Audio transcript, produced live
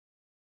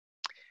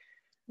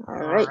All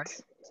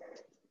right.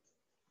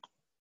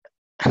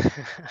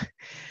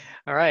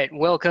 All right,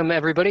 welcome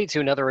everybody to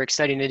another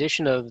exciting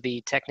edition of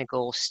the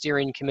Technical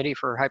Steering Committee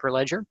for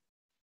Hyperledger.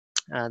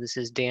 This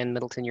is Dan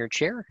Middleton, your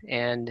chair,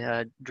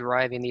 and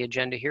driving the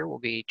agenda here will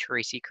be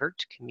Tracy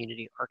Kurt,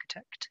 Community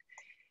Architect.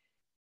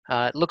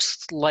 It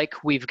looks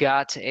like we've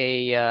got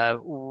a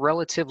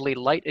relatively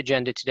light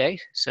agenda today,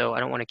 so I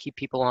don't want to keep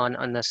people on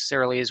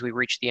unnecessarily as we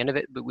reach the end of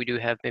it, but we do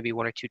have maybe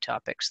one or two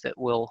topics that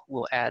we'll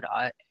add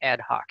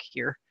ad hoc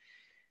here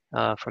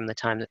from the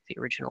time that the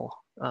original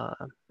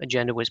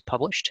agenda was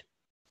published.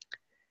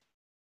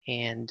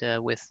 And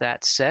with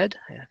that said,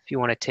 if you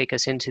want to take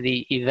us into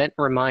the event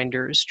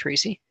reminders,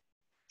 Tracy.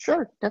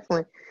 Sure,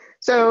 definitely.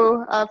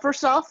 So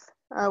first off,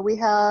 we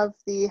have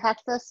the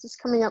Hackfest is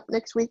coming up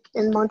next week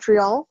in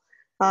Montreal.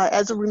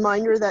 As a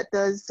reminder, that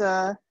does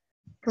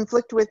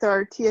conflict with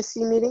our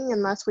TSC meeting,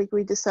 and last week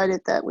we decided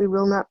that we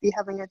will not be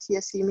having a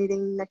TSC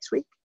meeting next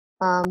week.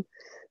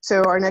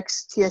 So our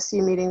next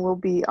TSC meeting will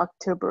be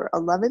October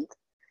 11th.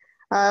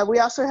 We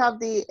also have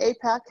the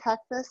APAC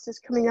Hackfest is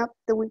coming up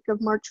the week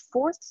of March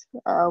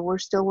 4th. We're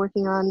still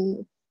working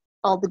on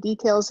all the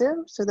details there,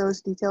 so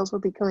those details will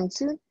be coming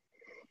soon.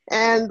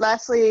 And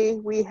lastly,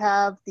 we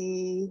have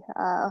the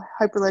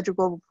Hyperledger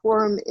Global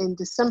Forum in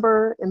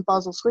December in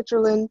Basel,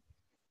 Switzerland.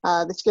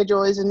 The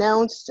schedule is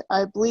announced.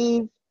 I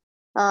believe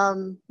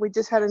we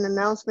just had an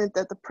announcement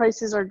that the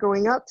prices are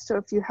going up, so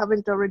if you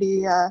haven't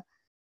already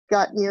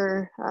gotten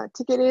your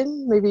ticket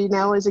in, maybe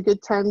now is a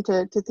good time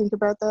to think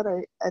about that.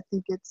 I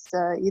think it's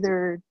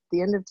either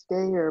the end of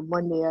today or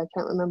Monday. I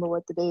can't remember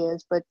what the day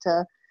is, but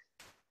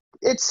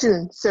it's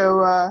soon.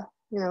 So,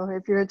 you know,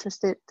 if you're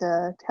interested,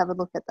 to have a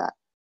look at that.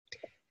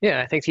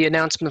 Yeah, I think the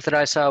announcement that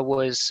I saw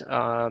was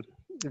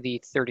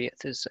the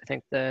 30th is, I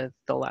think, the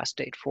last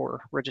date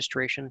for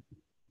registration.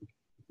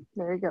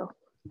 There you go.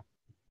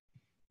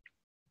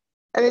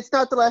 And it's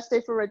not the last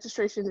day for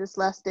registration, it's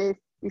last day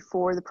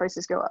before the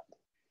prices go up.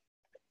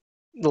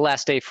 The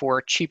last day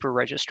for cheaper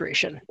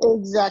registration.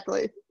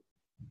 Exactly.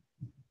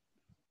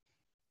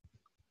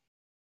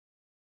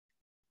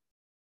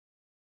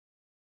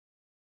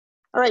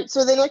 All right,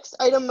 so the next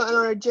item on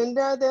our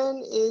agenda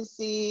then is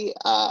the,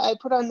 I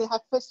put on the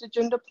Hackfest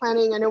agenda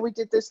planning. I know we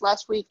did this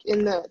last week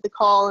in the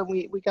call, and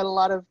we got a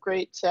lot of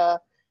great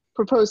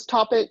proposed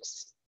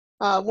topics.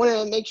 Want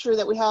to make sure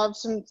that we have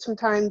some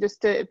time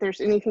just to, if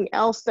there's anything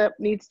else that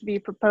needs to be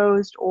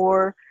proposed,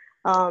 or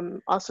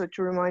also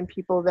to remind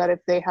people that if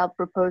they have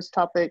proposed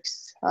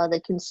topics, they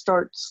can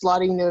start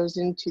slotting those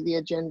into the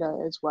agenda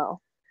as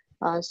well.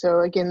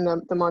 So again,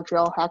 the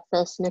Montreal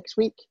Hackfest next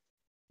week.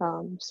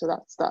 So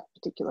that's that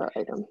particular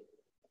item.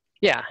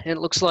 Yeah, it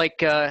looks like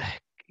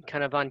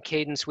kind of on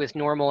cadence with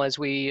normal as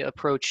we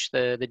approach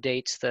the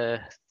dates, the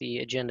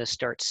agenda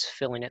starts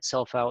filling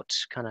itself out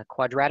kind of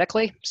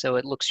quadratically. So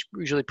it looks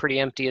usually pretty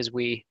empty as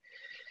we're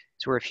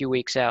a few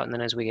weeks out, and then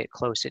as we get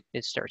close,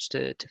 it starts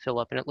to fill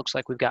up. And it looks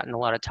like we've gotten a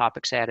lot of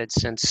topics added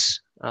since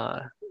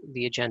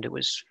the agenda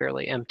was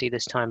fairly empty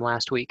this time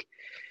last week.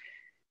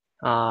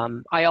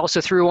 I also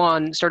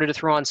started to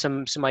throw on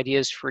some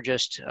ideas for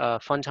just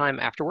fun time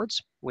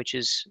afterwards, which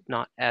is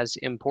not as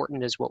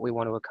important as what we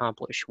want to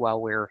accomplish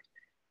while we're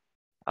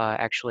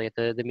actually at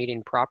the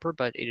meeting proper,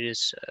 but it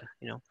is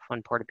you know,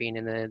 fun part of being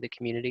in the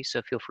community.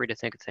 So feel free to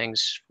think of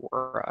things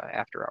for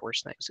after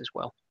hours things as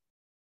well.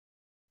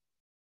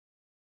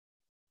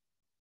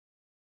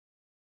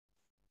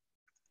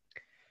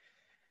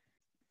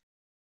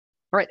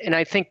 All right, and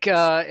I think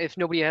if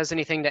nobody has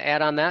anything to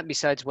add on that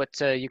besides what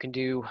you can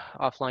do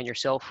offline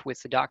yourself with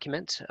the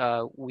document,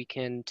 we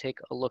can take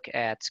a look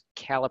at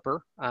Caliper.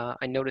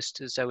 I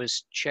noticed as I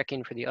was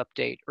checking for the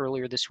update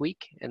earlier this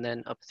week and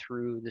then up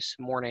through this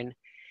morning,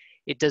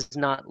 it does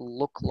not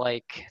look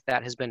like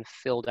that has been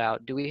filled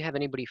out. Do we have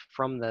anybody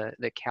from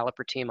the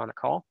Caliper team on the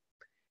call?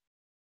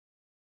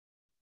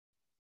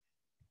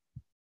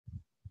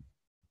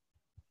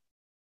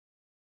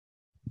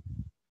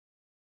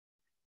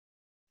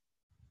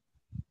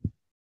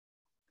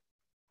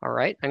 All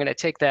right, I'm going to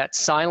take that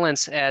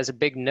silence as a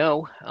big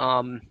no.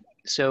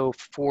 So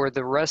for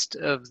the rest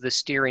of the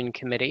steering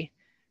committee,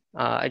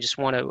 I just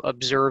want to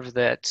observe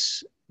that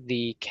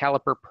the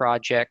Caliper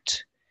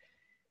project,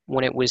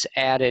 when it was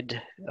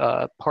added,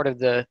 part of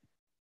the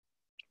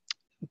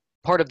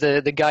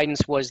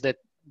guidance was that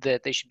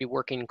they should be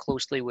working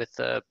closely with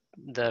the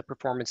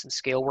performance and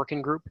scale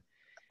working group.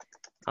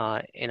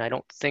 And I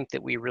don't think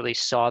that we really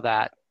saw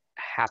that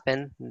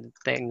happen.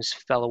 Things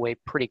fell away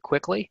pretty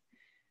quickly.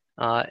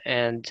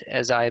 And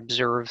as I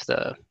observe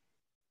the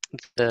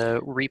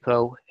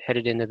repo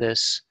headed into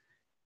this,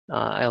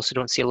 I also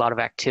don't see a lot of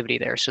activity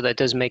there. So that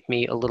does make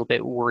me a little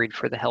bit worried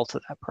for the health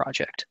of that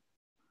project.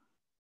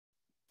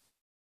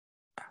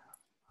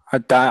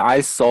 I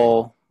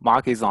saw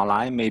Mark is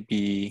online.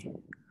 Maybe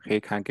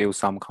he can give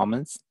some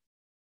comments.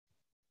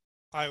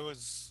 I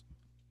was,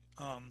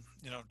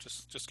 you know,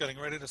 just getting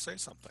ready to say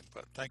something,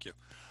 but thank you.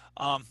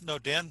 No,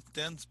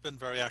 Dan's been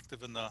very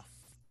active in the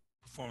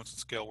performance and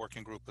scale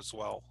working group as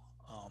well.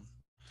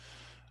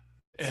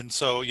 And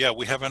so, yeah,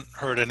 we haven't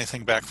heard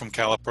anything back from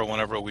Caliper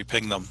whenever we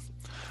ping them.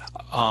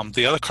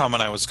 The other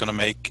comment I was going to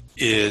make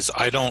is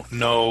I don't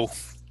know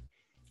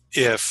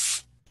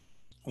if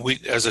we,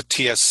 as a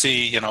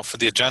TSC, for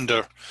the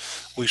agenda,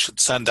 we should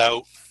send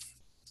out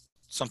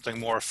something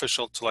more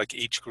official to like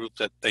each group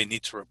that they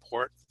need to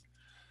report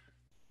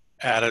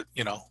at it.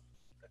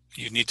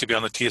 You need to be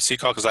on the TSC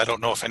call, because I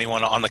don't know if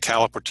anyone on the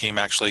Caliper team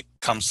actually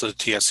comes to the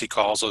TSC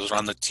calls or is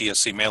on the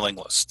TSC mailing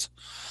list.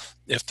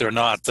 If they're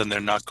not, then they're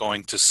not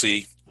going to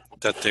see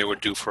that they were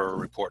due for a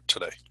report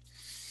today.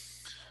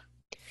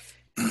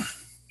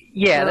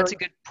 Yeah, that's a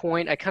good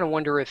point. I kind of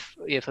wonder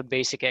if a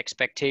basic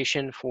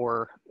expectation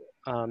for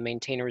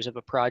maintainers of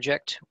a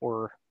project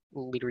or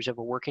leaders of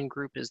a working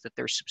group is that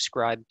they're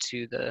subscribed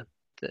to the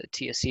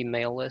TSC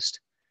mail list.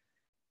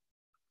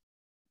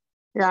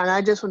 Yeah, and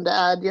I just wanted to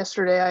add,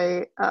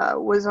 yesterday I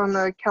was on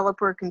the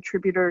Caliper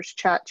contributors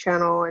chat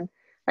channel, and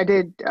I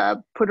did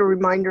put a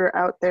reminder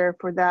out there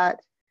for that.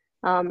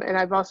 And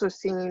I've also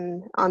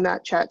seen on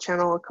that chat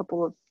channel a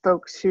couple of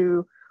folks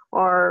who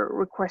are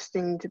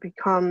requesting to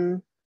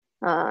become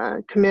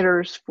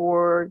committers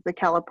for the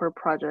Caliper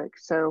project.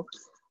 So,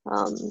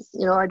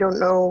 I don't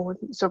know,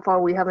 so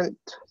far we haven't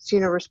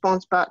seen a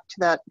response back to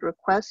that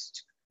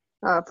request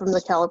from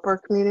the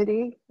Caliper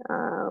community.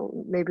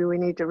 Maybe we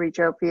need to reach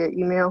out via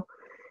email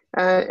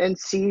and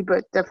see,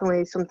 but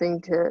definitely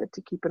something to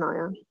keep an eye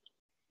on.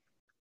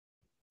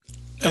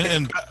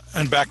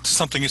 And back to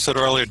something you said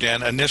earlier,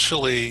 Dan,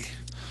 initially,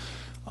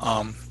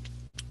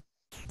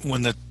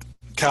 when the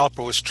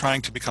Caliper was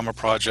trying to become a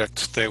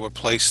project, they were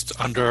placed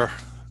under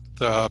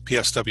the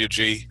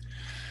PSWG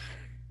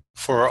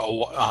for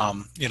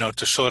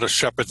to sort of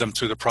shepherd them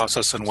through the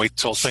process and wait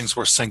till things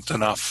were synced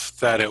enough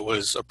that it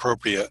was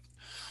appropriate.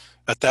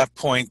 At that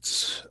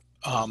point,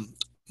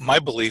 my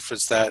belief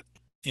is that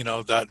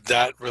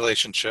that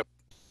relationship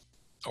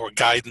or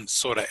guidance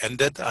sort of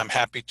ended. I'm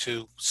happy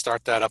to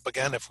start that up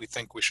again if we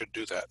think we should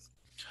do that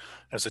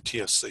as a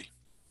TSC.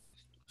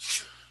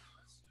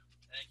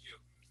 Thank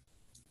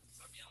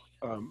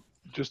you.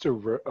 Just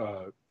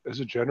as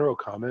a general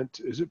comment,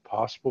 is it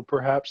possible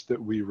perhaps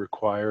that we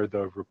require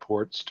the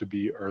reports to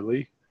be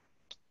early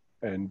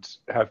and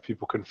have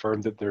people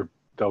confirm that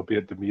they'll be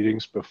at the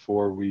meetings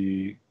before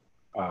we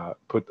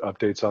put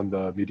updates on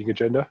the meeting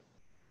agenda?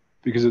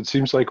 Because it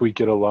seems like we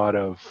get a lot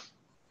of,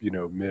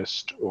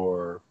 missed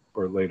or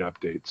late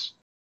updates.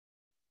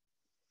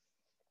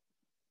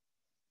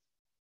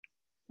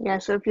 Yeah,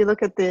 so if you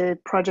look at the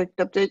project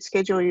update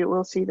schedule, you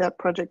will see that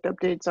project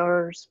updates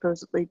are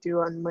supposedly due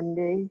on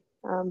Monday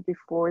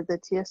before the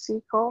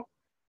TSC call.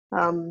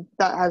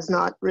 That has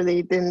not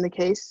really been the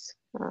case.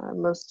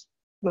 Most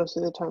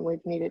of the time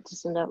we've needed to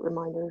send out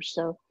reminders.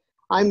 So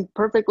I'm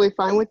perfectly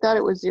fine with that.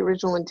 It was the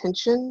original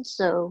intention.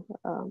 So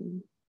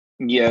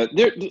yeah,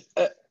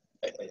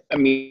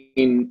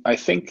 I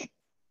think,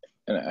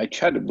 and I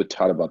chatted with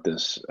Todd about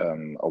this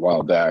a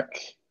while back.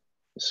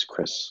 This is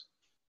Chris.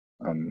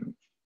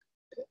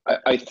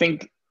 I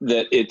think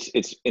that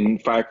it's in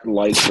fact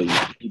likely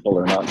people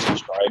are not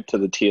subscribed to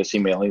the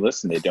TSC mailing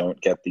list and they don't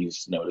get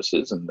these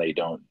notices and they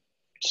don't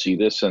see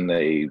this and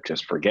they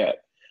just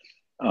forget.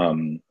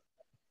 And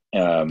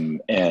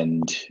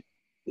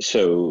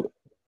so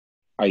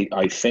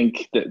I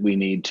think that we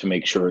need to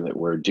make sure that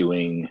we're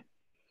doing,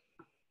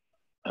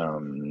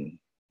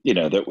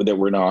 that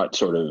we're not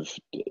sort of,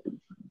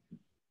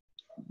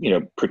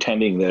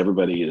 pretending that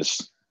everybody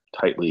is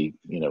tightly,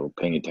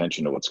 paying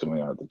attention to what's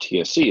going on at the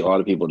TSC. A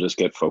lot of people just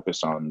get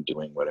focused on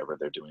doing whatever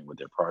they're doing with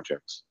their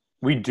projects.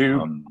 We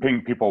do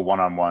ping people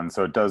one-on-one,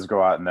 so it does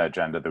go out in the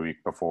agenda the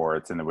week before.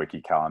 It's in the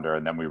wiki calendar,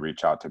 and then we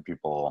reach out to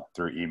people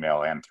through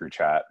email and through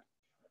chat.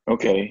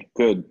 Okay,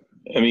 good.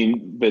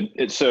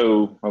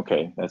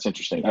 Okay, that's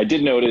interesting. I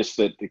did notice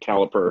that the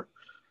Caliper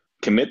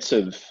commits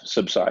have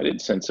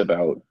subsided since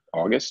about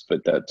August,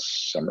 but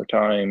that's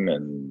summertime,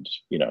 and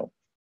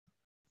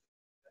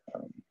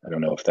I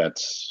don't know if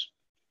that's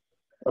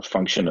a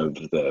function of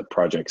the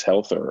project's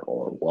health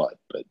or what,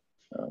 but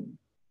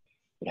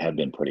it had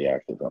been pretty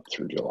active up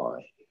through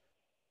July.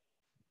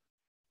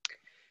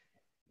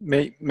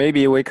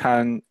 Maybe we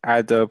can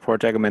add the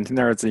project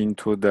maintainers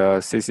into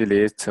the CC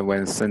list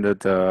when send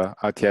the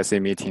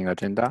TSC meeting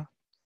agenda.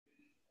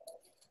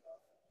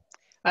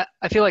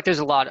 I feel like there's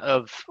a lot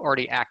of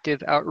already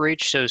active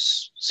outreach.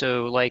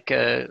 So like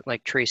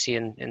Tracy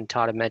and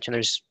Todd have mentioned,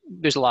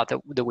 there's a lot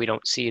that we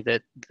don't see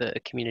that the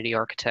community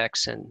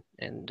architects and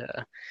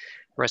the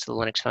rest of the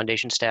Linux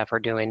Foundation staff are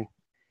doing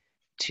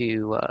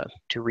to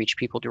reach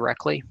people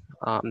directly.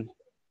 And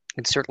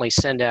certainly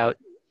send out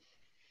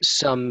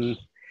some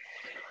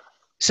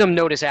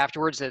notice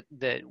afterwards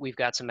that we've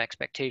got some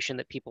expectation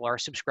that people are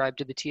subscribed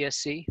to the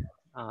TSC.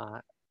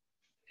 I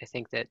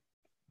think that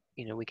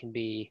we can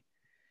be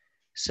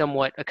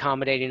somewhat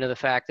accommodating to the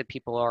fact that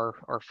people are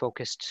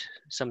focused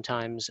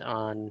sometimes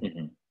on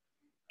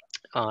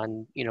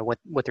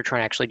what they're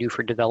trying to actually do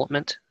for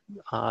development.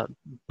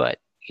 But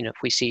if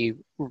we see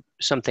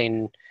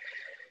something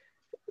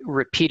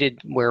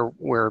repeated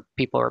where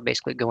people are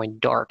basically going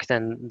dark,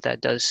 then that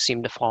does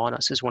seem to fall on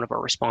us as one of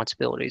our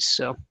responsibilities.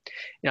 So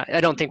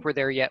I don't think we're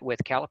there yet with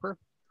Caliper.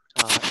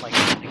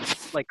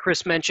 like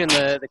Chris mentioned,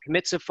 the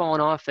commits have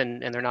fallen off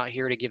and they're not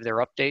here to give their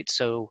updates.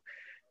 So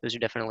those are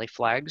definitely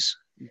flags,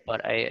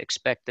 but I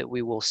expect that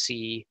we will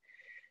see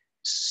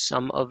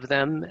some of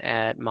them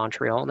at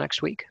Montreal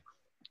next week.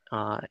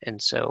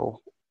 And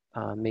so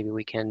maybe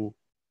we can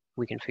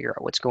figure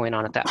out what's going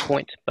on at that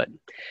point. But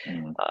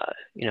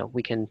you know,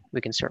 we can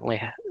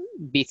certainly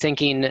be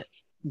thinking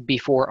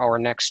before our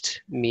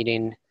next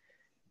meeting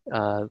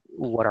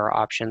what our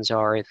options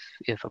are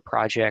if a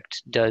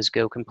project does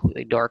go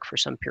completely dark for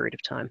some period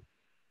of time.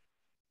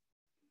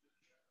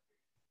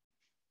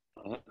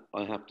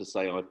 I have to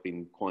say I've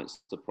been quite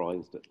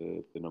surprised at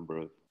the number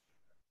of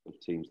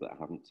teams that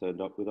haven't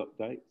turned up with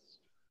updates.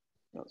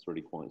 That's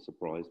really quite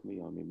surprised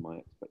me. I mean, my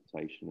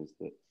expectation is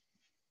that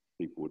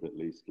people would at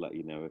least let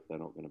you know if they're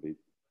not going to be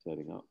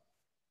turning up.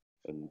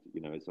 And,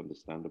 you know, it's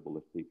understandable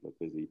if people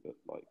are busy, but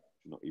like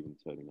not even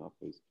turning up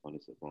is kind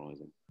of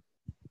surprising.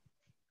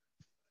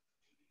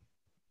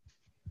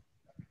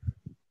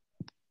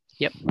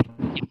 Yep.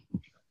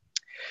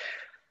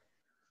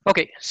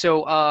 Okay,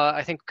 so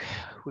I think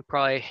we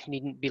probably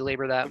needn't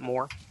belabor that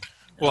more.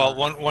 Well,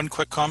 one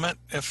quick comment,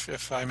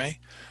 if I may.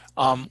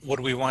 Would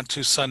we want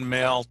to send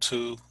mail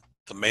to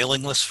the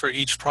mailing list for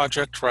each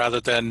project rather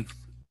than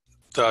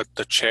the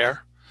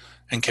chair,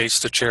 in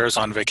case the chair is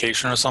on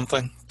vacation or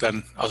something?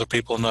 Then other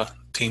people in the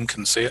team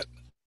can see it.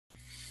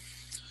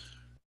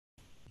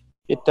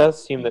 It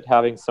does seem that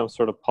having some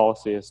sort of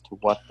policy as to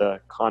what the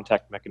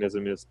contact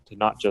mechanism is to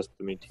not just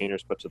the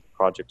maintainers but to the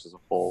project as a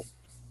whole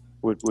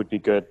would be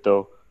good,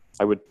 though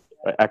I would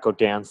echo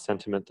Dan's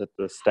sentiment that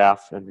the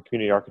staff and the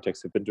community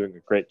architects have been doing a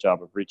great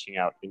job of reaching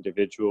out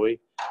individually,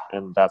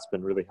 and that's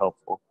been really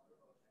helpful.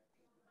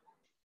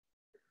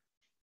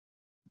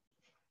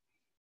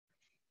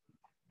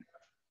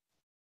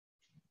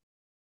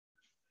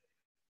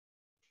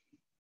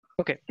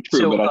 Okay. True,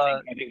 so, but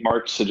I think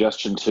Mark's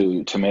suggestion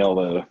to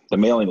mail the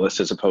mailing list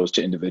as opposed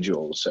to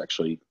individuals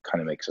actually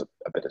kind of makes a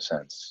bit of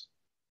sense.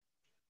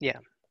 Yeah,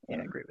 I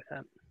agree with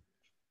that.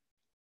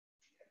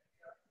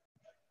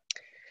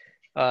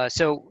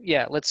 So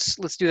yeah, let's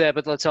do that,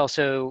 but let's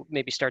also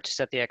maybe start to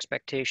set the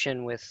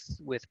expectation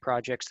with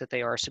projects that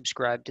they are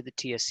subscribed to the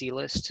TSC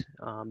list.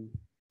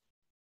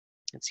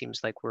 It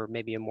seems like we're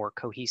maybe a more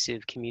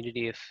cohesive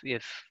community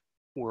if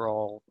we're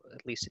all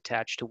at least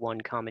attached to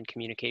one common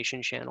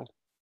communication channel.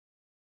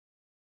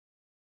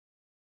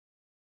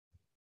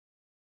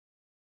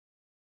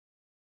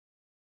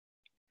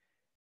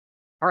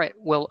 All right,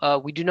 well,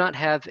 we do not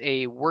have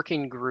a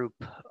working group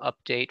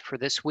update for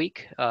this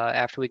week.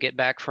 After we get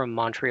back from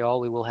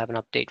Montreal, we will have an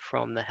update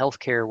from the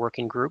healthcare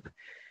working group.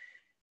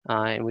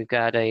 And we've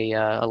got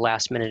a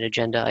last minute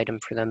agenda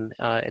item for them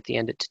at the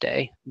end of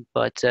today.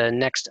 But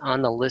next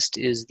on the list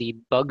is the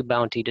bug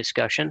bounty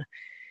discussion.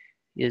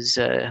 It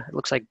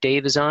looks like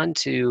Dave is on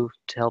to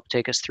help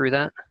take us through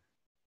that.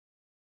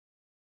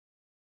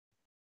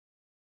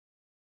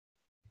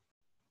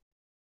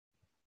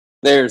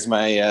 There's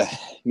my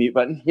mute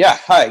button. Yeah,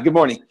 hi, good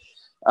morning.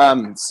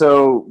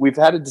 So we've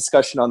had a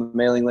discussion on the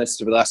mailing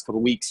list over the last couple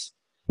of weeks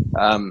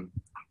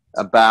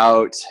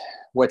about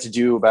what to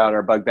do about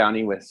our bug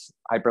bounty with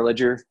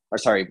Hyperledger, or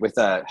sorry, with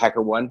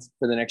HackerOne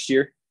for the next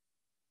year.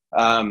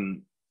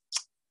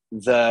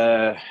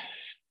 The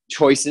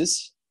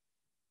choices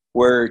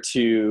were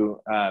to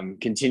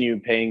continue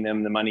paying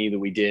them the money that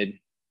we did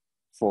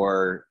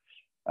for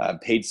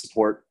paid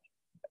support,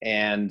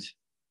 and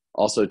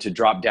also to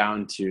drop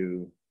down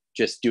to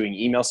just doing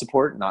email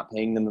support, not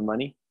paying them the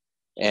money,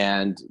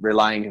 and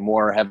relying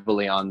more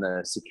heavily on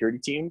the security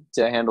team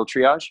to handle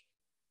triage.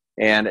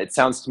 And it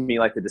sounds to me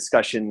like the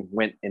discussion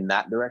went in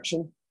that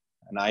direction,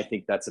 and I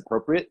think that's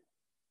appropriate.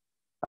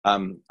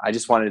 I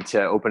just wanted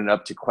to open it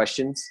up to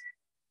questions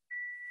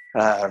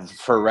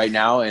for right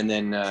now, and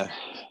then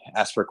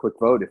ask for a quick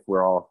vote if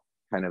we're all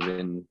kind of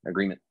in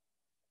agreement.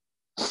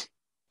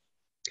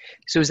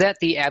 So is that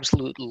the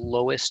absolute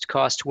lowest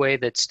cost way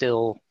that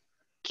still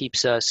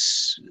keeps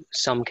us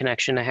some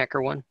connection to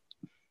HackerOne?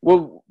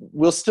 Well,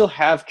 we'll still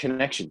have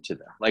connection to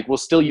them. Like, we'll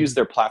still use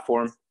their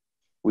platform.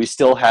 We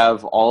still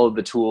have all of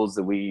the tools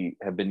that we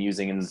have been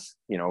using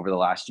in, over the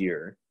last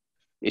year.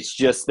 It's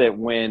just that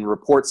when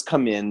reports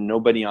come in,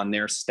 nobody on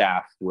their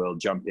staff will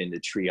jump into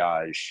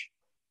triage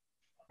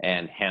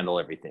and handle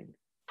everything.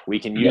 We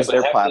can use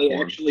their platform.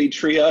 They actually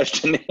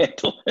triaged and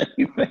handle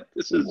anything.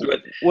 This is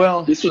what.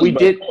 Well, this was we my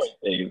did. Point,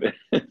 David.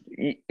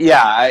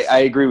 Yeah, I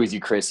agree with you,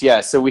 Chris.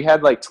 Yeah, so we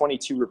had like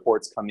 22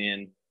 reports come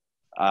in.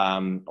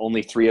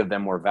 Only 3 of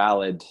them were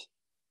valid.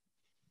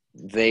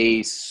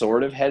 They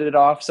sort of headed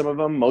off some of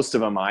them. Most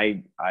of them,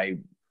 I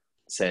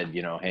said,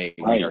 hey,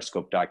 we need our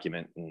scope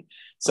document. And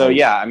so,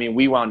 yeah, I mean,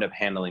 we wound up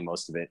handling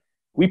most of it.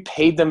 We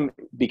paid them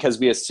because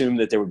we assumed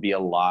that there would be a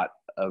lot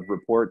of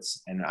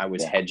reports, and I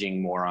was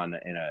hedging more in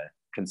a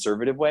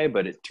conservative way,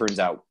 but it turns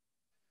out,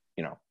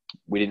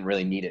 we didn't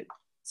really need it.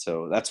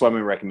 So that's why my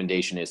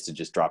recommendation is to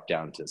just drop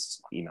down to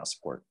email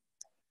support.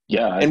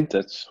 Yeah, and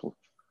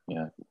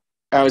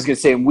I was going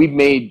to say, we've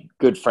made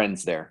good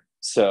friends there.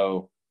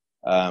 So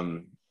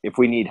if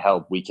we need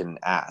help, we can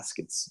ask.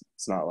 It's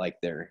not like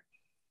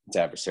it's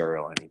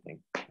adversarial or anything,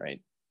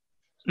 right?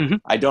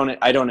 I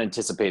don't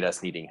anticipate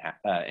us needing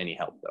any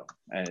help though,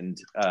 and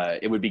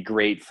it would be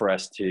great for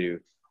us to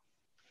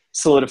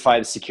solidify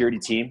the security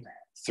team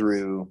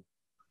through,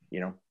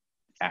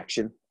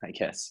 action, I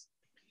guess.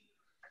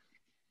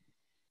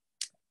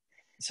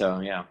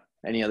 So yeah,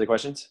 any other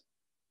questions?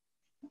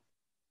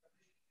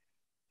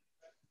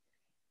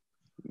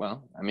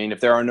 Well, I mean,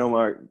 if there are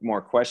no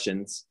more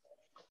questions,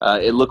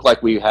 it looked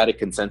like we had a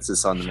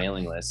consensus on the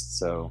mailing list,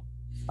 so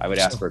I would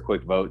ask for a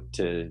quick vote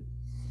to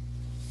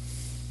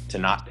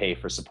not pay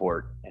for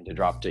support and to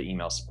drop to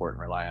email support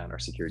and rely on our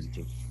security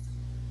team.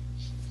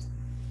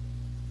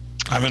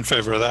 I'm in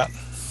favor of that.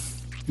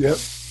 Yep.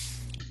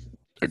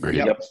 Agreed.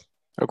 Yep.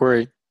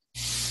 Agree.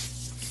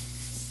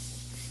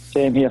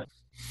 Same here.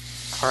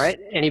 All right.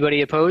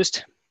 Anybody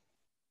opposed?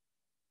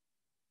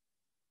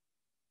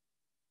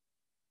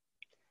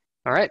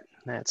 All right.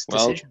 That's the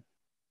decision.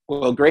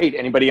 Well, great.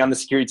 Anybody on the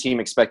security team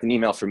expect an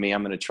email from me?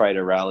 I'm going to try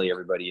to rally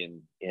everybody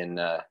in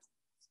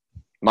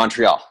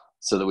Montreal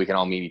so that we can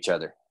all meet each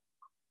other.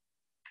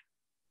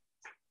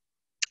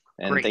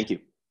 And Great. Thank you.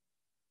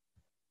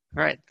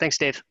 All right. Thanks,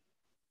 Dave.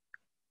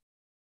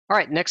 All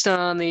right. Next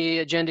on the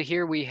agenda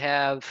here, we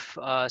have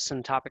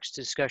some topics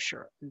to discuss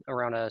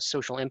around a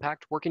social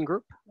impact working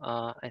group.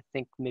 I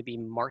think maybe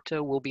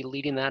Marta will be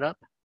leading that up.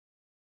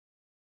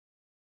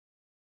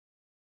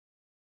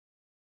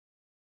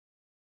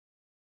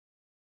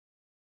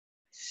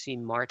 See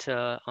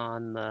Marta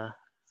on the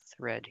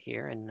thread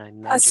here, and I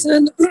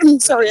imagine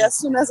as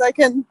soon as I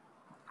can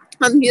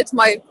unmute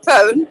my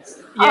phone,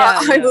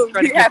 I will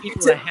try be to give happy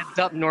people to. a heads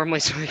up normally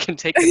so we can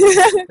take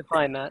the time to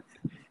find that.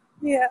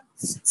 Yeah,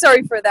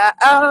 sorry for that.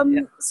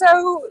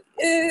 So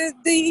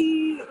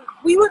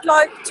we would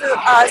like to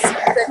ask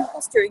the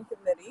technical steering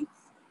committee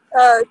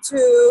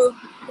to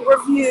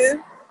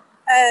review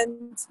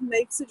and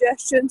make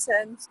suggestions,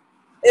 and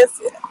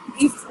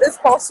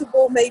if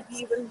possible, maybe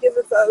even give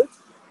a vote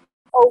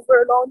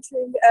over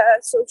launching a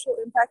social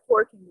impact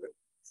working group.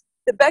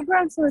 The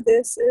background for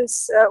this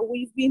is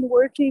we've been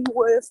working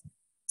with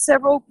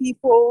several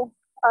people,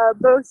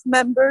 both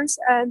members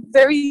and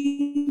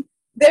very,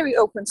 very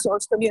open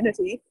source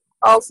community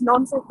of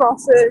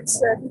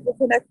non-for-profits, people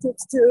connected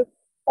to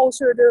all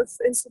sort of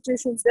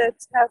institutions that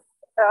have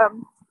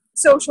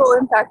social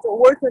impact or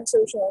work on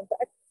social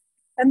impact.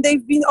 And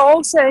they've been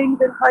all saying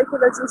that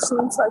Hyperledger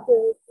seems like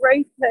a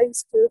great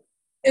place to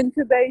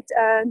incubate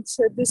and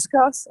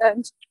discuss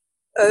and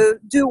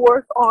do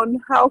work on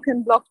how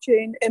can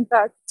blockchain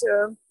impact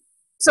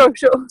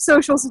social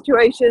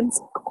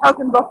situations, how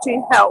can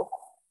blockchain help.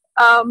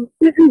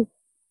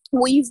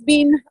 We've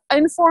been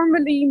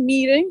informally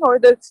meeting,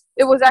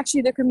 it was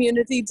actually the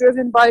community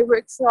driven by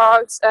Rick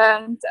Frogs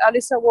and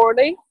Alyssa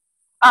Worley,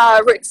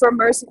 Rick from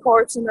Mercy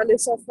Corps and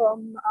Alyssa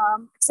from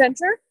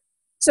Accenture.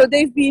 So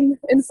they've been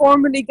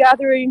informally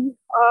gathering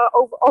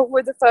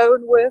over the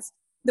phone with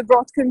the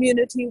broad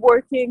community,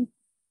 working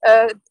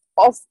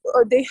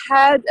they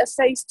had a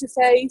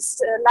face-to-face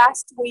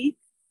last week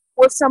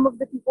with some of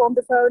the people on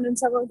the phone and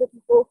some of the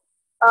people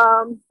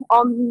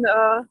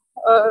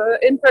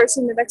in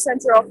person in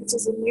Accenture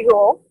offices in New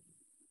York.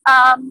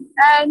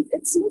 And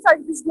it seems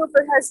like this group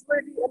has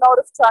really a lot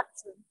of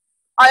traction.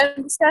 I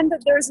understand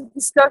that there's a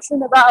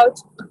discussion about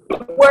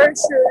where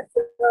should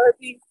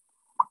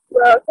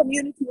the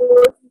community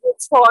working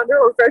groups fall under,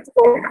 or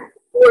vertical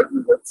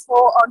working groups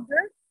fall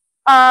under.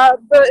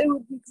 But it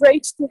would be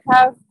great to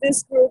have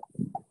this group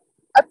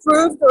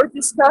approved or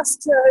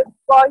discussed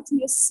by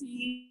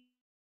TSC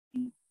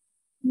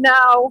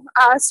now,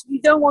 as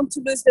we don't want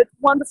to lose that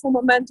wonderful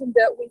momentum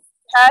that we've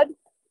had,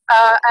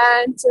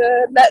 and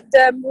let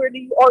them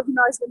really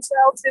organize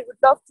themselves. They would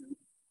love to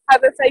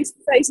have a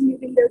face-to-face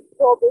meeting, there's a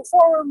global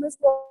forum as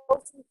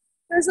well.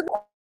 There's a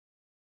lot.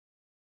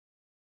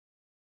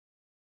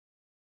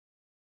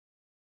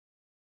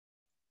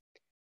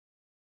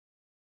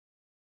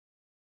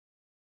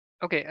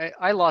 Okay,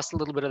 I lost a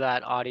little bit of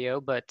that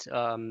audio, but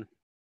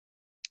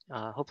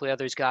hopefully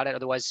others got it.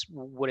 Otherwise,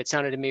 what it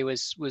sounded to me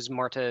was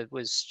Marta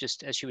was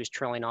just, as she was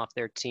trailing off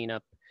there, teeing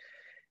up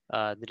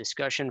the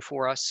discussion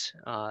for us.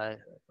 A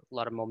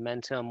lot of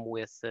momentum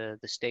with the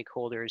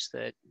stakeholders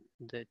that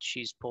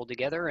she's pulled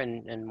together,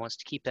 and wants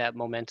to keep that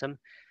momentum.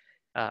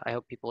 I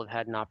hope people have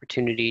had an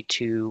opportunity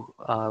to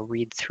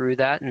read through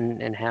that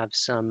and have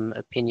some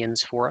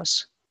opinions for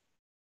us.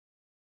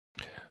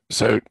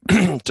 So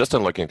just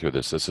in looking through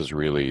this is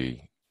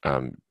really,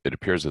 it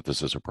appears that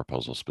this is a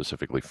proposal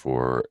specifically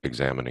for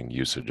examining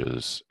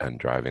usages and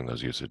driving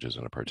those usages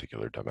in a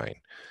particular domain,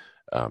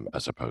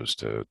 as opposed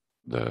to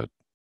the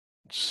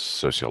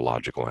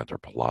sociological,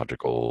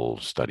 anthropological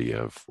study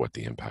of what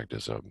the impact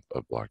is of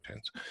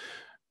blockchains.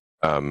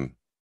 And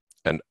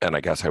I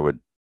guess I would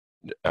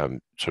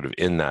sort of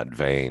in that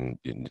vein,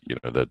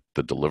 the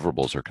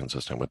deliverables are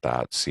consistent with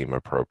that, seem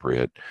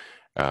appropriate.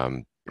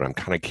 But I'm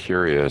kind of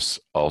curious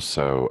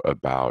also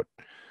about,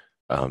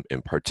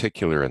 in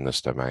particular in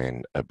this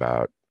domain,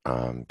 about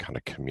kind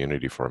of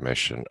community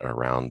formation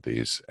around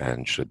these,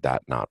 and should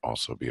that not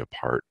also be a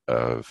part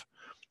of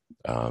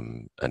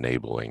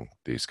enabling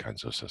these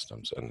kinds of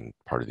systems and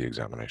part of the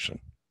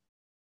examination?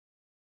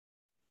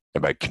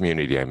 And by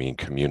community, I mean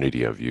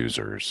community of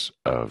users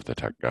of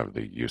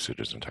the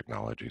usages and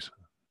technologies.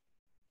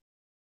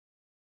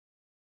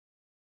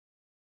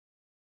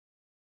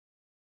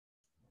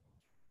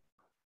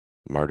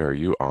 Marta, are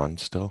you on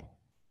still?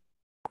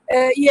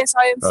 Yes,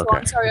 I am still Okay.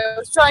 on. Sorry, I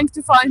was trying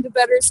to find a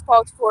better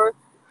spot for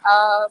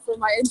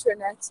my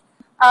internet.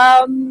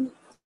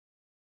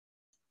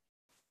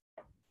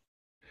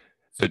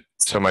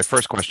 So my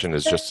first question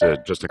is just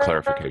a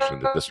clarification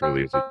that this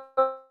really is a.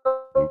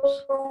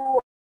 Oops.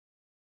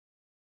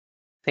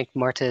 I think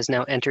Marta has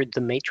now entered the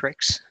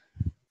matrix.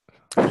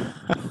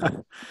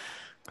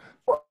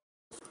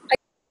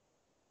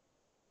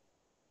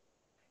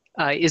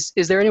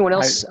 Is there anyone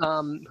else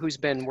who's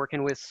been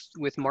working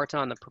with Marta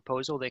on the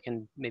proposal that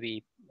can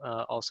maybe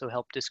also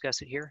help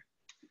discuss it here?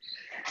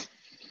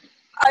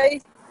 I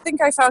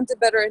think I found a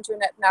better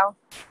internet now.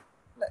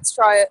 Let's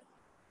try it.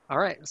 All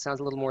right, sounds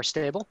a little more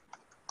stable.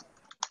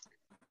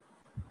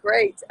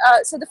 Great.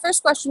 So the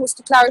first question was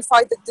to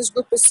clarify that this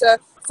group is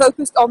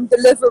focused on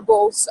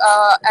deliverables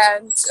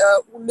and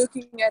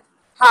looking at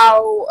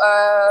how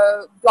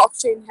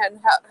blockchain can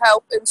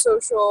help in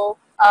social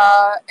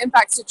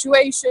impact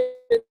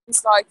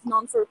situations like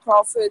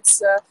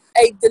non-for-profits,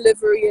 aid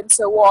delivery, and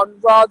so on,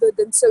 rather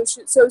than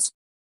sociological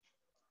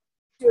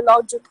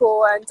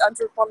and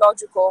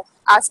anthropological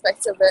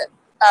aspects of it,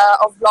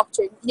 of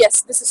blockchain.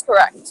 Yes, this is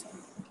correct.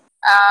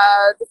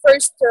 The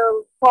first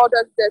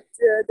product that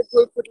the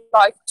group would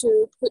like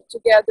to put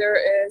together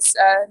is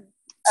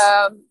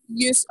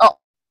use of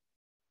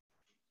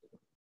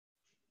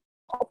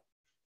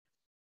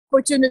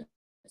opportunity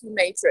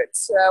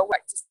matrix.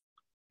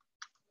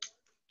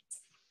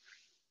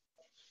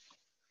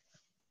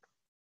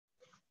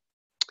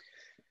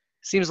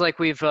 Seems like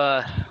we've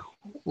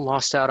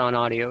lost out on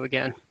audio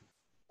again.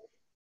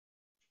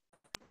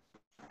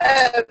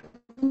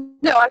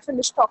 No, I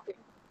finished talking.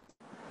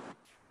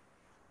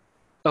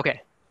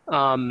 Okay.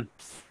 And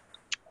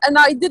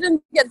I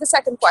didn't get the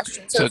second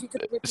question, so if you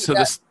could repeat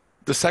that.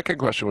 The second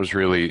question was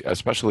really,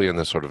 especially in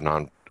this sort of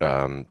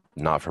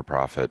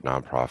not-for-profit,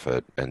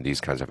 nonprofit, and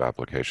these kinds of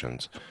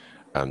applications,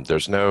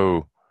 there's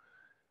no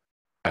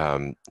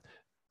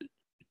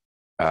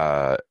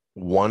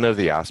one of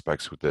the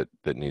aspects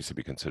that needs to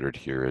be considered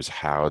here is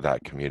how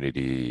that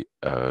community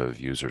of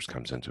users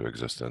comes into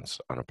existence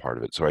on a part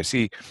of it. So I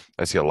see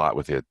a lot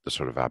with the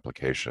sort of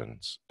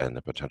applications and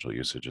the potential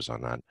usages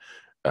on that.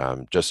 I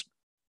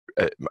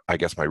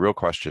guess my real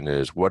question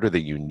is, what are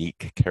the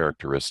unique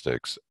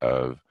characteristics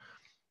of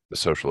the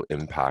social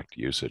impact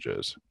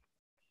usages?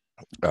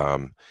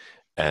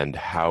 And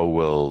how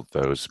will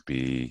those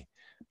be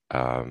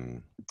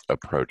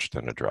approached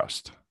and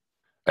addressed?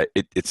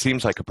 It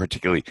seems like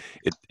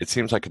it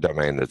seems like a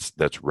domain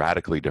that's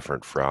radically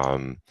different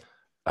from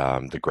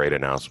the great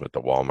announcement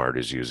that Walmart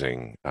is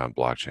using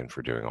blockchain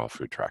for doing all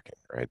food tracking,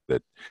 right?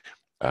 That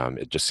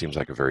it just seems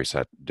like a very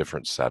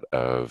different set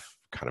of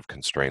kind of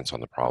constraints on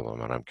the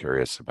problem, and I'm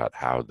curious about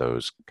how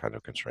those kind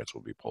of constraints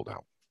will be pulled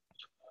out.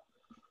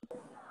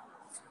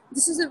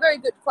 This is a very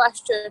good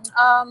question.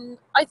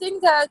 I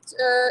think that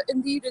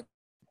indeed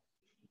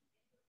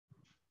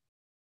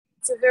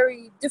it's a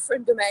very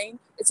different domain.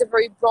 It's a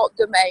very broad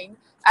domain,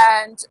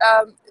 and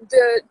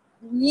the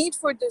need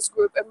for this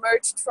group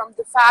emerged from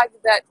the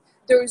fact that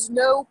there is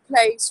no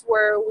place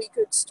where we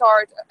could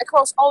start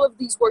across all of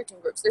these working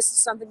groups. This is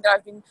something that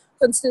I've been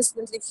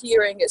consistently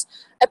hearing, is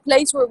a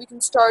place where we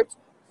can start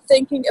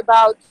thinking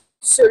about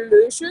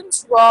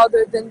solutions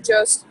rather than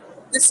just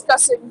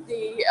discussing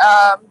the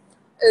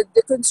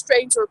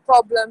constraints or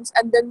problems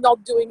and then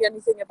not doing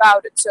anything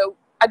about it. So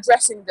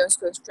addressing those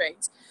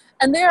constraints.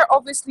 And there are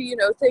obviously,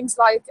 things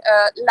like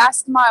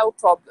last mile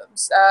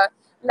problems,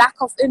 lack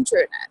of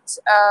internet,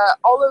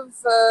 all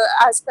of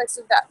aspects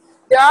of that.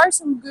 There are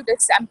some good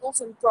examples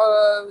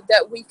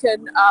that we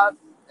can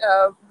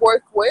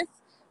work with,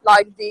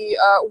 like the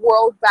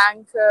World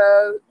Bank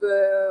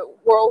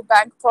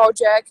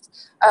project,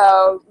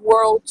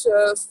 World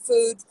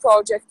Food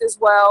project as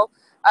well.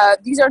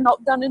 These are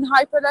not done in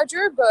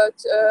Hyperledger,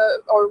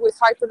 or with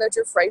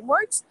Hyperledger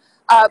frameworks,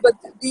 but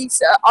these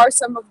are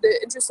some of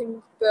the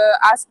interesting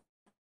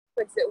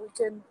aspects that we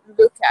can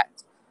look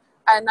at.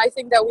 And I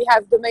think that we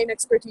have domain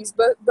expertise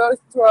both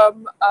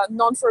from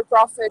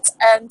non-for-profits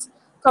and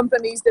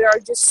companies that are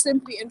just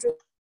simply interested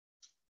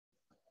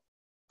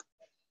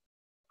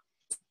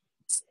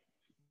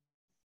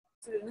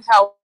in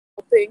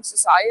helping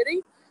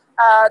society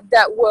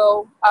that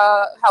will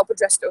help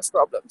address those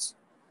problems.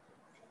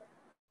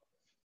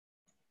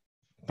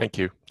 Thank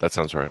you. That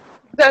sounds right.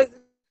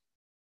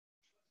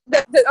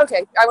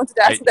 Okay, I wanted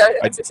to ask that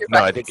answers your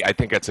question. No, I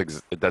think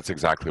that's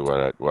exactly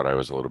what I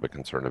was a little bit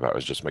concerned about,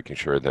 was just making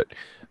sure that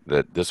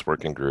this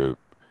working group,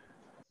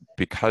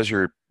 because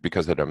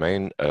the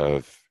domain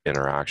of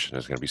interaction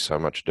is going to be so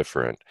much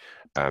different.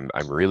 I'm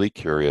really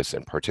curious,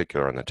 in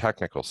particular on the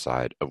technical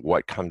side, of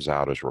what comes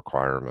out as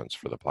requirements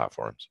for the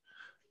platforms.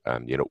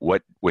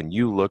 When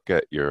you look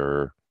at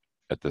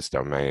this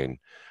domain,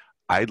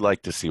 I'd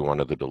like to see one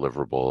of the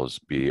deliverables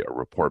be a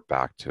report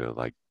back to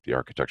like the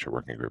architecture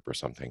working group or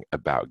something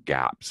about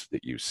gaps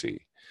that you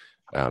see.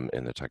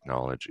 in the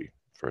technology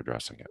for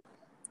addressing it.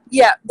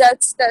 Yeah,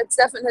 that's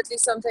definitely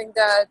something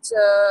that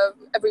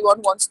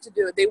everyone wants to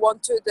do. They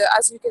want to,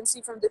 as you can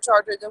see from the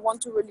charter, they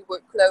want to really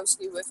work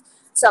closely with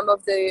some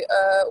of the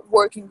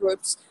working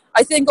groups.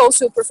 I think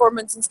also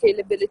performance and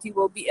scalability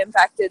will be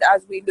impacted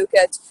as we look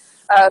at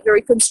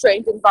very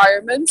constrained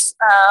environments.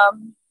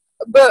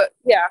 But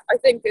yeah, I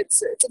think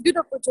it's a good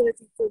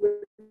opportunity to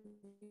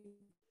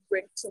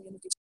bring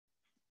community.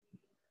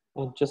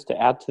 And just to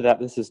add to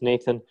that, this is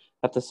Nathan.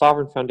 At the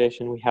Sovereign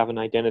Foundation, we have an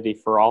Identity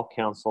for All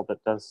Council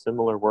that does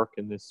similar work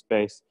in this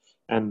space.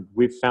 And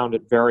we've found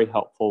it very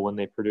helpful when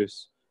they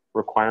produce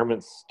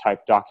requirements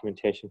type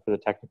documentation for the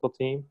technical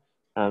team.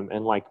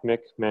 And like Mick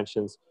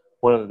mentions,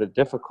 one of the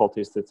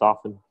difficulties that's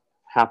often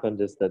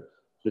happened is that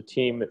the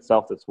team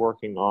itself that's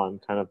working on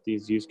kind of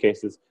these use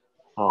cases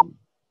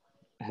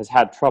has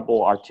had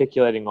trouble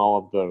articulating all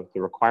of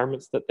the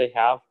requirements that they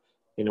have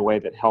in a way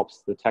that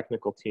helps the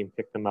technical team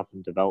pick them up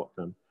and develop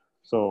them.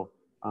 So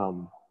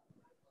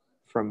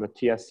from the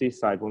TSC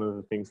side, one of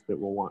the things that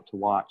we'll want to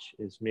watch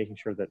is making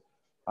sure that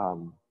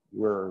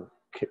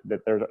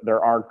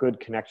there are good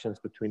connections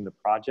between the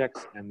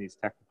projects and these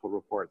technical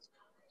reports,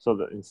 so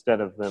that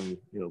instead of them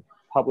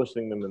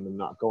publishing them and them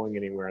not going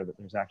anywhere, that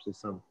there's actually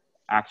some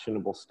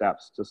actionable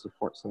steps to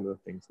support some of the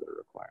things that are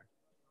required.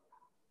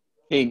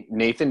 Hey,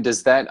 Nathan,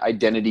 does that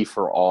Identity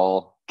for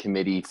All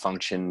committee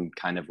function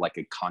kind of like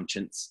a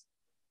conscience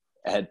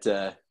at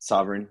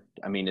Sovereign?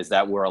 I mean, is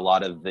that where a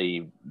lot of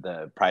the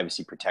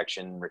privacy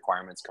protection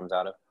requirements comes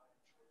out of?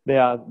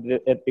 Yeah,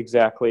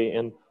 exactly.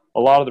 And a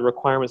lot of the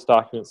requirements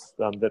documents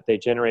that they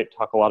generate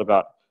talk a lot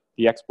about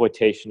the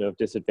exploitation of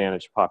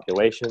disadvantaged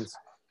populations,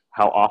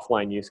 how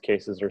offline use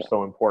cases are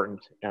so important,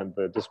 and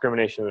the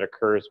discrimination that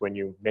occurs when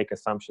you make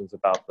assumptions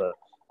about the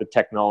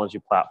technology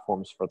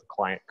platforms for the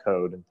client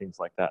code and things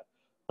like that.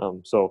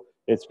 So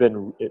it's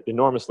been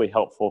enormously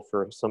helpful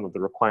for some of the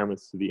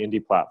requirements to the Indy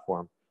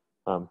platform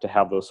to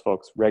have those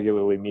folks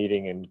regularly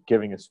meeting and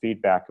giving us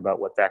feedback about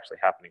what's actually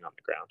happening on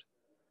the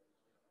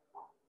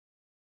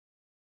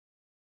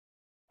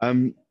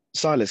ground.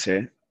 Silas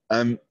here.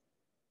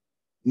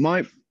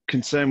 My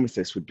concern with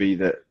this would be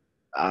that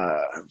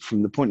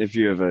from the point of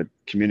view of a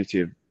community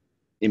of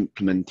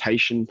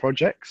implementation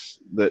projects,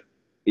 that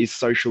is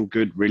social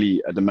good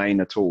really a domain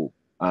at all?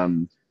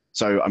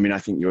 So, I mean, I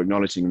think you're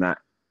acknowledging that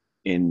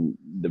in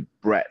the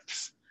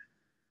breadth,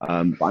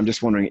 but I'm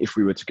just wondering if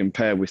we were to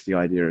compare with the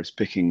idea of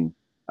picking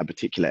a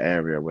particular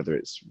area, whether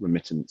it's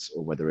remittance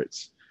or whether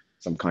it's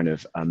some kind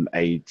of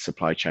aid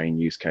supply chain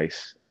use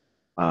case,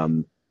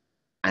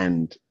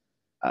 and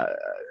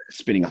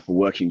spinning up a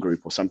working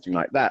group or something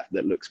like that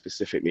that looks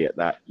specifically at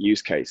that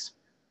use case,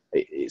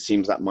 it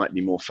seems that might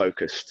be more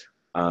focused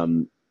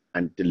and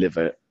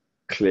deliver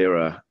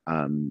clearer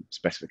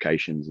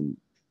specifications and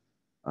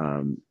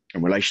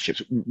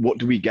relationships. What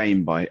do we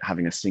gain by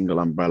having a single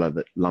umbrella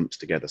that lumps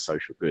together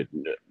social good?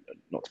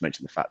 Not to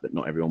mention the fact that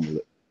not everyone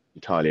will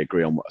entirely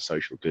agree on what a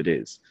social good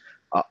is.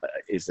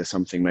 Is there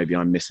something maybe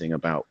I'm missing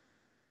about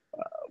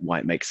why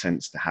it makes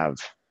sense to have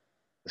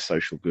a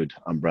social good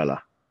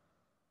umbrella?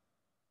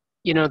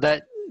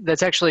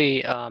 That's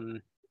actually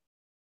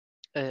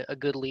a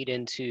good lead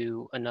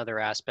into another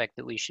aspect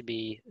that we should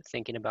be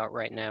thinking about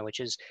right now, which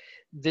is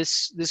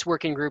this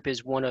working group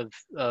is one of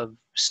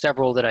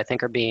several that I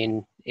think are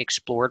being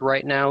explored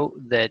right now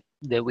that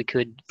we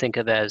could think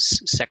of as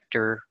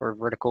sector or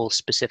vertical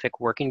specific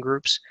working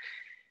groups.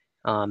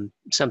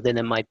 Something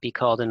that might be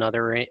called in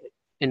other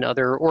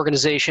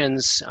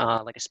organizations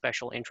like a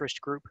special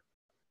interest group.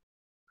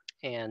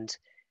 And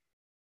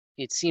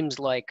it seems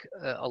like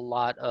a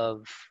lot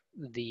of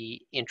the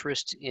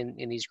interest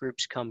in these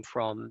groups come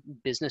from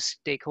business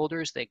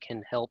stakeholders that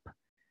can help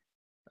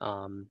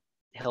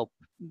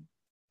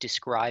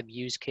describe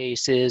use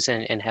cases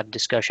and have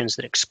discussions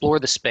that explore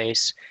the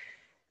space.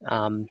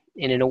 And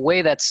in a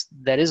way that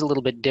is a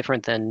little bit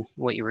different than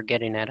what you were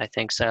getting at, I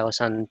think,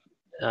 Silas, on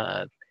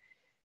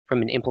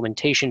from an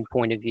implementation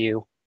point of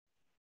view,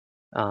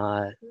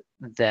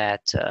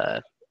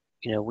 that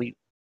we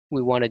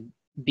want to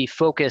be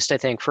focused, I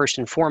think, first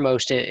and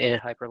foremost in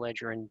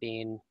Hyperledger and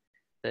being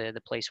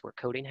the place where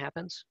coding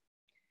happens.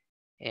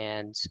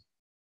 And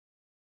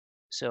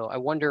so I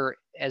wonder,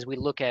 as we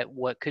look at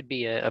what could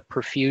be a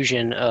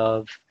profusion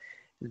of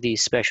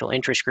these special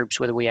interest groups,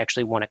 whether we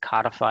actually want to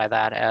codify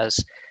that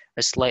as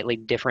a slightly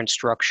different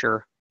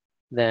structure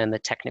than the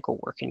technical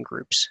working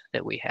groups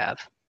that we have.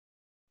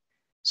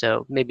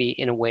 So maybe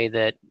in a way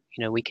that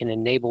we can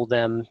enable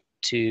them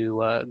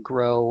to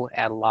grow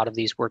at a lot of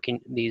these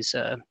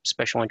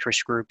special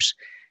interest groups,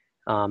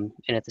 and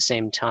at the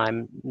same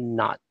time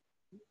not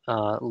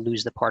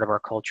lose the part of our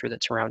culture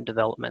that's around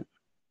development.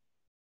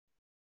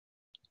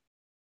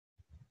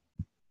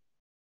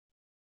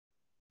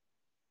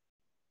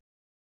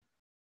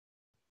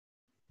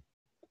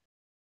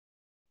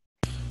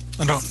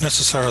 I don't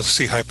necessarily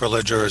see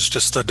Hyperledger as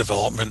just a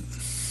development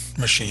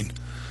machine.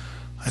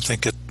 I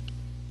think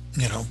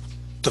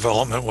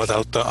development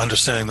without the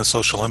understanding the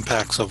social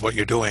impacts of what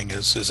you're doing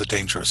is a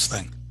dangerous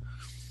thing.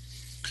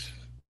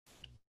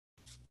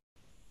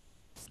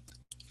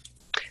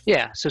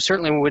 Yeah, so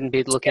certainly we wouldn't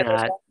be looking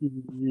at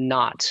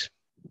not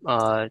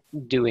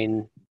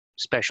doing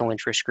special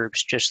interest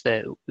groups, just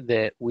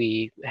that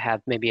we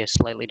have maybe a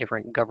slightly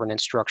different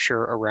governance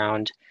structure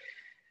around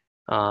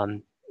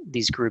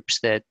these groups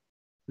that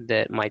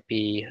might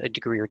be a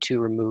degree or two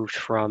removed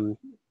from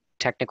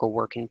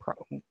technical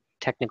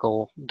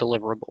technical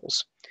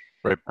deliverables.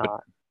 Right,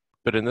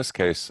 but in this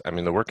case, I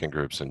mean, the working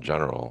groups in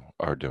general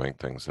are doing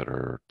things that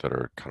are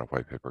kind of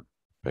white paper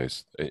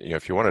based. You know,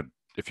 if you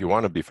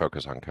want to be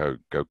focused on code,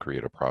 go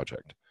create a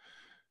project.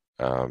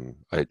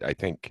 I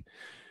think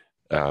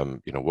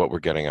you know, what we're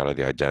getting out of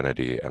the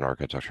identity and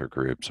architecture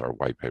groups are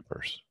white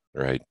papers,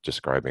 right?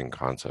 Describing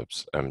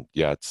concepts.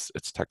 Yeah,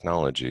 it's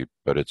technology,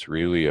 but it's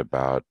really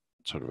about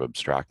sort of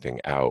abstracting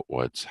out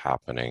what's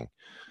happening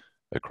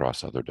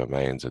across other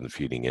domains and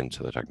feeding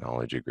into the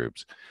technology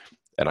groups.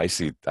 And I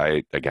see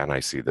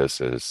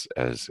this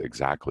as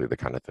exactly the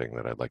kind of thing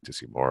that I'd like to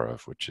see more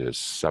of, which is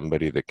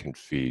somebody that can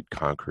feed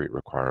concrete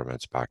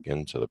requirements back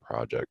into the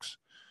projects.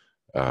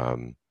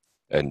 And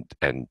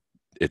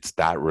it's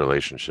that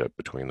relationship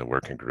between the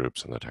working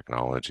groups and the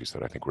technologies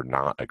that I think we're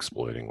not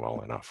exploiting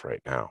well enough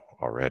right now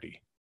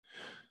already.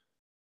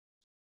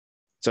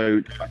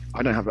 So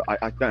I don't have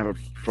a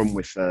problem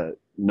with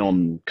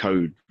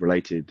non-code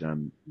related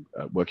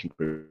working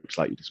groups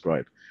like you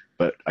described,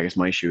 but I guess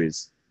my issue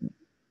is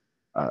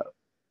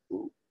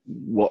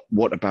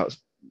what about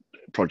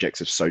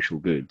projects of social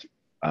good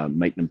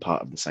make them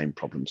part of the same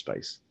problem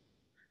space?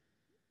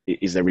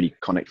 Is there really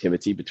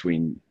connectivity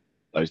between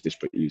those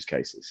disparate use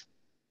cases?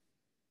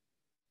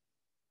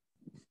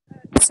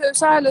 So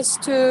Silas,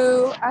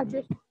 to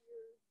address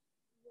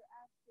your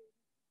asking,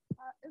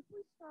 if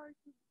we start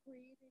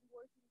creating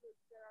working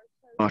groups that are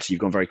so Marty,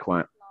 you've gone very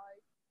quiet.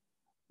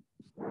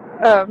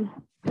 can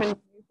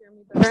you hear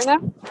me better now?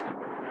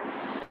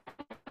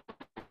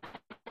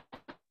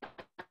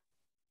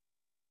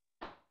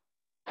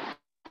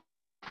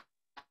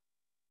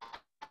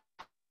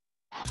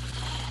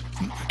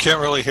 I can't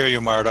really hear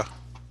you, Marta.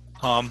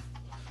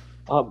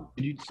 Could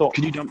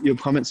you dump your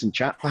comments in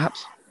chat,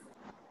 perhaps?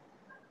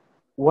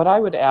 What I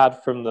would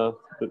add from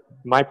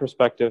my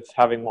perspective,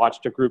 having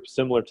watched a group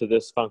similar to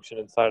this function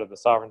inside of the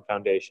Sovereign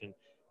Foundation,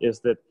 is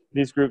that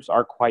these groups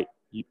are quite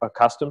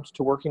accustomed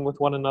to working with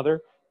one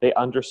another. They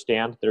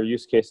understand their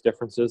use case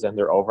differences and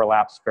their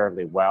overlaps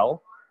fairly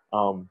well.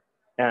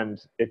 And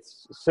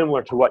it's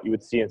similar to what you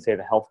would see in, say,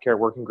 the healthcare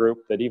working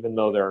group, that even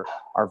though there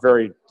are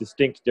very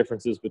distinct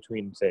differences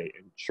between, say,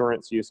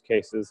 insurance use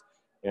cases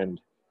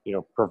and, you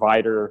know,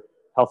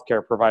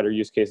 healthcare provider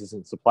use cases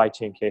and supply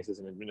chain cases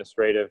and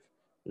administrative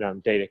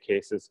data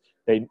cases,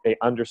 they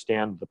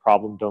understand the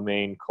problem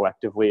domain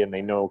collectively, and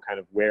they know kind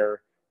of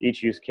where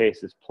each use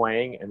case is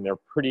playing, and they're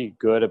pretty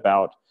good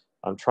about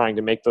trying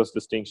to make those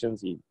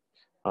distinctions,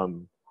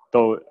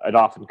 though it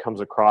often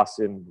comes across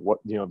in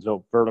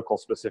the vertical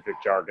specific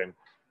jargon.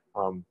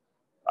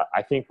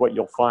 I think what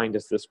you'll find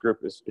is this group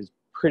is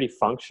pretty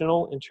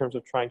functional in terms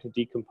of trying to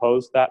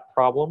decompose that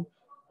problem,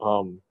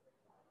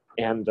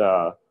 and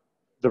the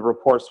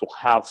reports will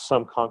have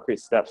some concrete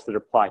steps that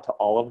apply to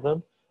all of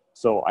them.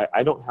 So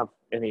I don't have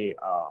any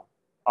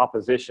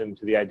opposition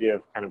to the idea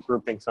of kind of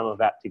grouping some of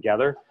that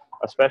together,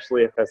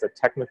 especially if as a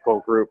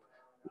technical group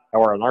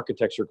or an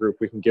architecture group,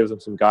 we can give them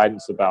some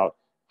guidance about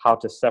how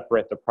to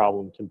separate the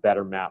problem to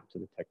better map to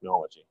the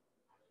technology.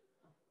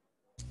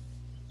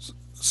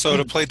 So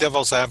to play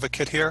devil's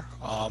advocate here,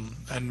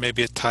 and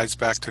maybe it ties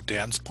back to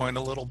Dan's point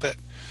a little bit,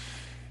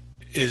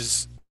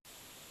 is,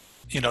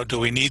 do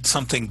we need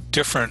something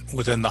different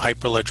within the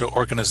Hyperledger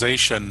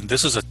organization?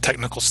 This is a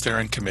technical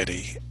steering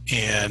committee,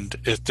 and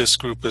if this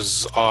group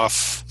is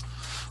off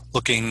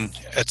looking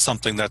at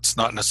something that's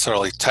not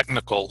necessarily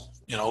technical,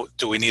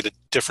 do we need a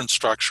different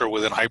structure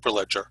within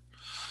Hyperledger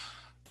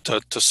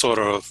to sort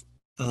of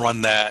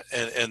run that,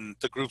 and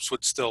the groups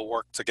would still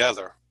work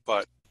together,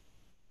 but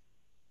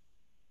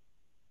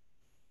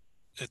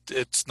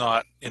it's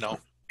not,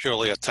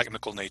 purely a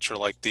technical nature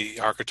like the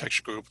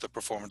architecture group, the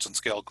performance and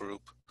scale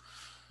group.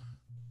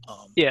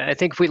 Yeah, I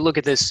think if we look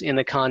at this in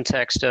the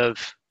context of,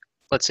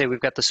 let's say we've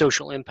got the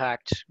social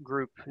impact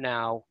group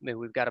now, maybe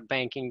we've got a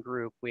banking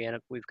group,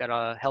 we've got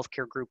a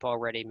healthcare group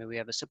already, maybe we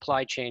have a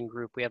supply chain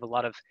group, we have a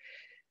lot of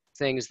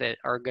things that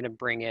are going to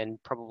bring in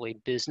probably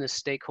business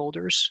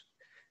stakeholders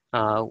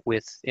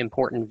with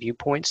important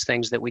viewpoints,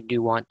 things that we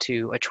do want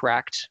to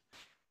attract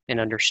and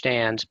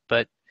understand,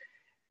 but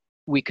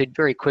we could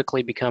very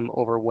quickly become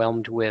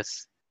overwhelmed with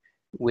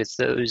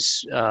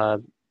those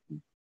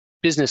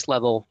business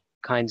level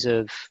kinds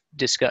of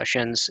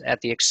discussions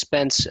at the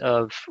expense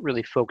of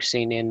really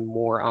focusing in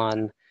more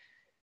on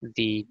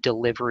the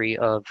delivery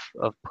of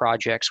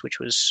projects, which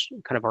was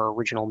kind of our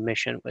original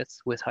mission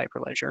with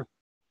Hyperledger.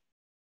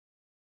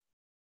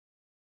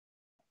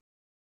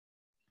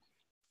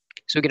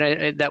 So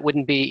again, that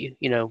wouldn't be,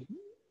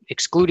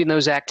 excluding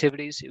those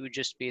activities. It would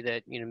just be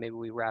that, maybe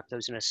we wrap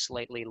those in a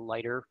slightly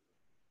lighter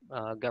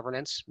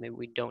governance. Maybe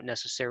we don't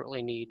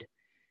necessarily need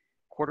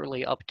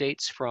quarterly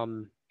updates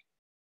from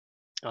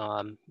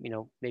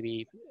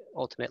maybe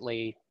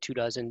ultimately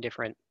 24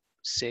 different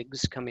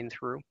SIGs coming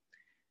through.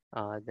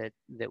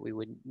 that we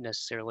would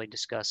necessarily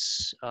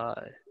discuss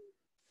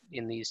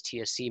in these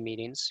TSC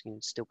meetings. You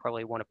still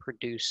probably want to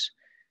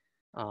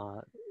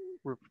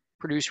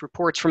produce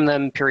reports from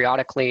them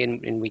periodically,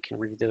 and we can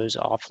review those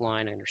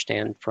offline. I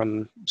understand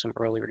from some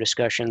earlier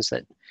discussions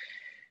that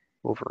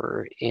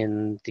over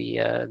in the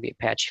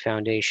Apache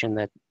Foundation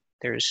that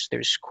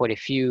there's quite a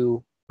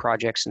few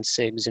projects and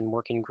SIGs and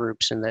working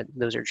groups, and that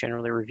those are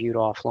generally reviewed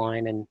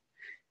offline and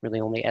really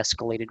only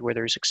escalated where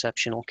there's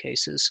exceptional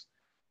cases.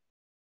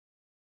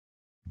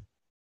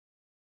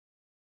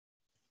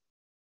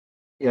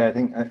 Yeah, I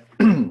think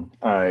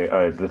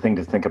the thing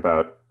to think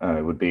about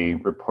would be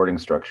reporting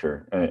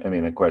structure. I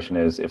mean, the question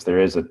is if there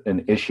is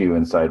an issue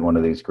inside one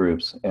of these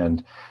groups.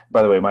 And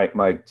by the way,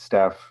 my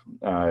staff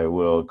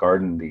will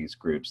garden these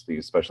groups,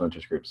 these special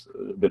interest groups,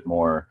 a bit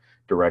more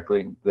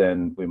directly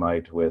than we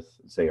might with,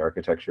 say,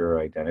 architecture or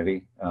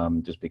identity,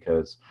 just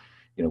because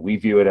we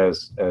view it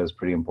as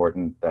pretty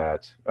important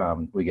that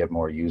we get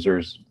more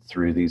users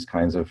through these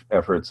kinds of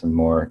efforts and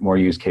more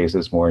use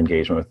cases, more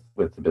engagement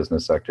with the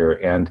business sector,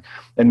 and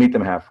meet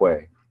them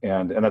halfway,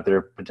 and that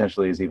there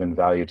potentially is even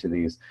value to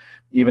these,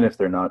 even if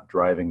they're not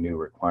driving new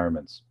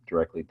requirements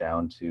directly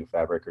down to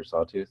Fabric or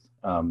Sawtooth,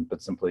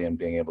 but simply in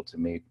being able to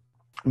meet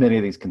many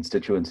of these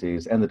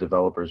constituencies and the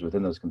developers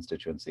within those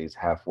constituencies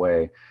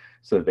halfway,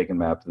 so that they can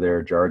map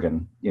their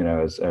jargon,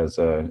 as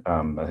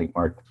I think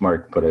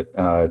Mark put it,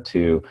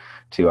 to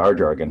our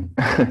jargon,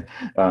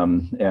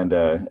 and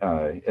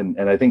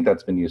I think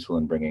that's been useful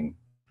in bringing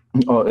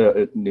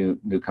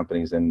new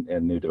companies and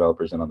new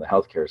developers in on the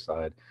healthcare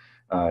side,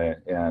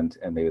 and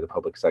maybe the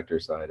public sector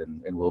side,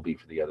 and will be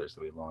for the others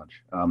that we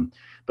launch.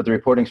 But the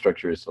reporting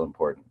structure is still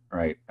important,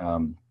 right?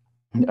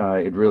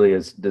 It really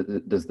is.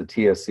 Does the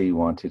TSC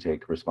want to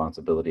take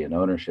responsibility and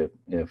ownership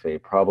if a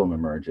problem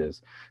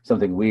emerges,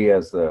 something we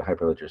as the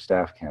Hyperledger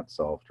staff can't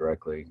solve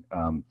directly,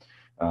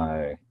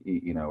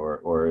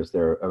 or is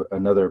there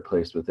another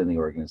place within the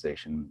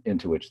organization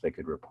into which they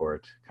could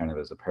report, kind of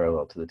as a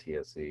parallel to the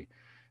TSC?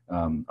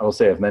 I will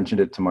say I've mentioned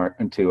it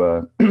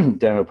to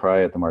Dan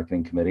O'Pry at the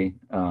marketing committee,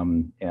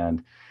 and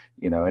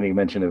any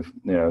mention of,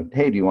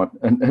 hey, do you want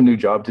a new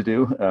job to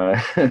do?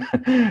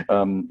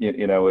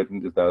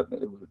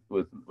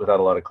 Without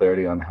a lot of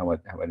clarity on how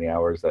many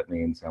hours that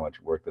means, how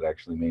much work that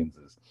actually means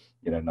is,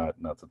 not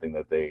something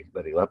that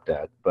he leapt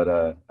at. But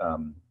I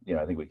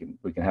think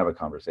we can have a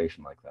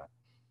conversation like that.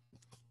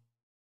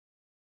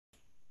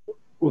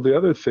 Well, the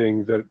other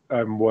thing that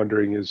I'm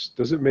wondering is,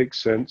 does it make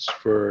sense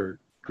for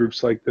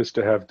groups like this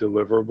to have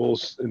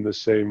deliverables in the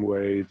same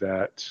way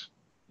that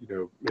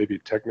maybe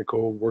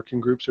technical working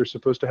groups are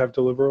supposed to have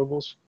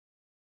deliverables?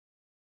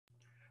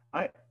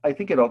 I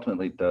think it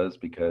ultimately does,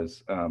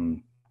 because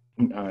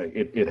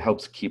it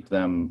helps keep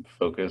them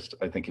focused.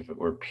 I think if it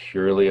were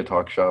purely a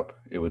talk shop,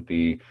 it would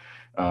be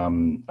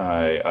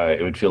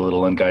it would feel a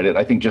little unguided.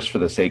 I think just for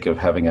the sake of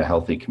having a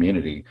healthy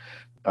community,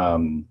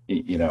 to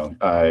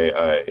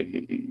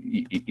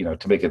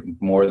make it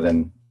more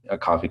than a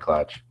coffee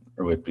clutch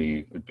would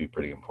be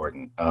pretty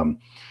important. And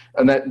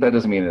that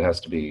doesn't mean it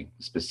has to be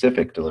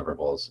specific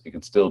deliverables. It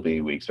can still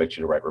be, we expect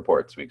you to write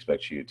reports. We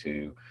expect you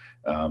to,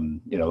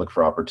 look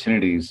for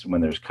opportunities when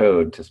there's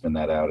code to spin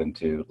that out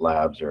into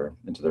labs or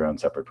into their own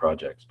separate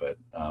projects. But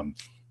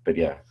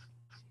yeah,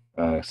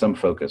 some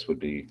focus would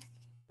be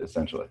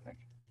essential, I think.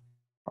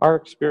 Our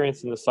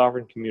experience in the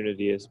sovereign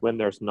community is when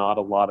there's not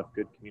a lot of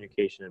good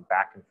communication and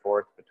back and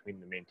forth between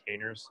the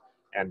maintainers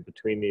and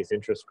between these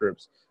interest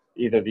groups,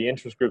 either the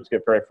interest groups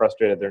get very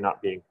frustrated they're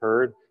not being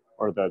heard,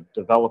 or the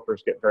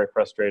developers get very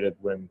frustrated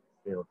when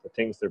the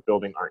things they're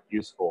building aren't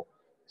useful.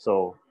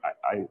 So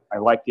I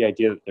like the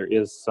idea that there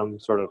is some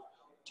sort of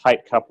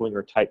tight coupling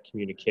or tight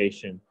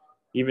communication.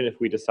 Even if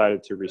we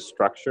decided to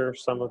restructure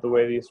some of the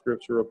way these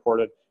groups are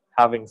reported,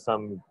 having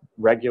some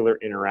regular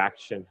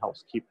interaction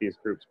helps keep these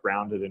groups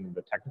grounded in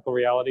the technical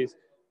realities,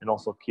 and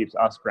also keeps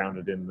us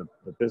grounded in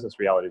the business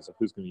realities of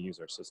who's going to use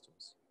our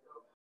systems.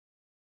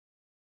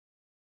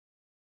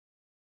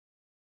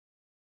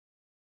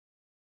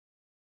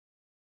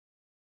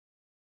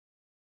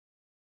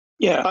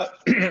 Yeah,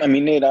 I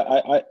mean, Nate,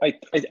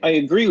 I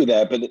agree with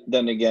that, but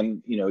then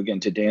again, again,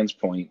 to Dan's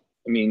point,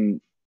 I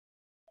mean,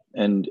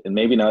 and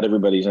maybe not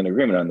everybody's in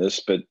agreement on this,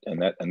 but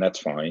and that's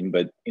fine.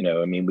 But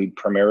I mean, we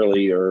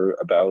primarily are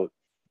about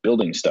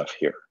building stuff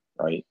here,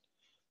 right?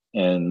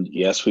 And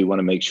yes, we want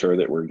to make sure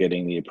that we're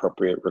getting the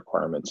appropriate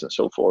requirements and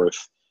so forth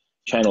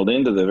channeled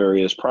into the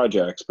various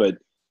projects. But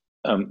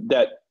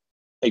that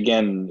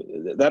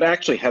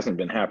actually hasn't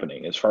been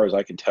happening, as far as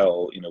I can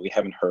tell. We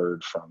haven't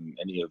heard from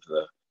any of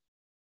the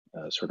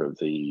sort of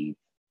the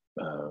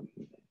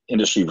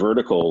industry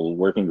vertical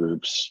working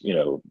groups,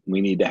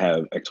 we need to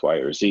have X, Y,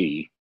 or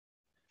Z.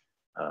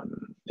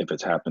 If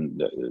it's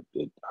happened,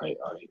 I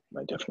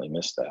definitely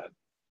missed that.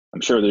 I'm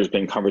sure there's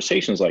been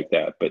conversations like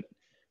that, but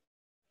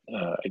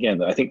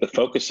again, I think the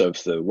focus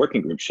of the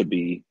working group should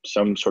be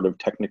some sort of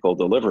technical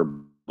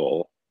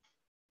deliverable,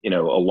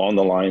 along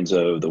the lines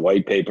of the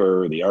white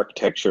paper, the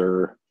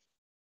architecture,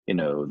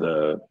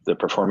 the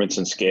performance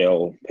and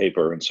scale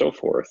paper and so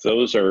forth.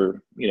 Those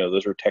are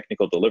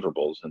technical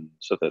deliverables, and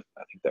so that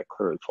I think that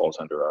clearly falls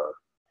under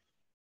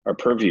our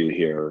purview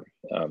here.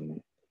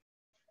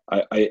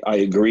 I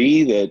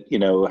agree that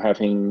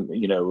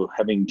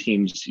having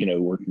teams,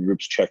 working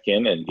groups check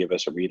in and give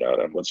us a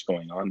readout on what's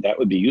going on, that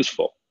would be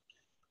useful.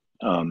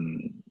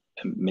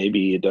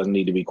 Maybe it doesn't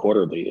need to be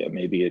quarterly.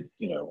 Maybe it,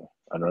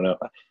 I don't know.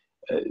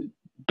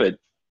 But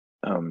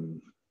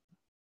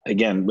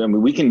again, I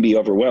mean, we can be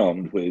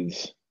overwhelmed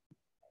with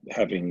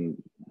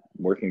having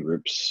working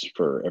groups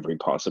for every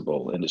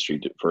possible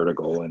industry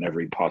vertical and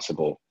every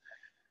possible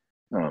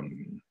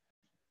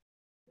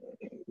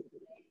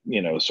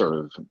sort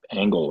of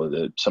angle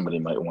that somebody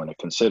might want to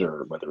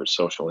consider, whether it's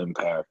social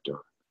impact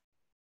or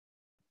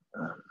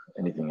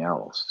anything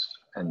else.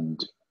 And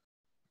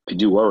I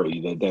do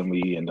worry that then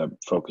we end up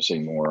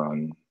focusing more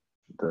on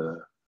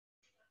the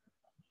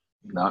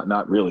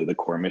not really the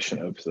core mission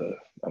of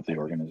the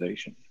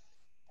organization.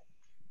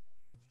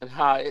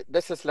 Hi,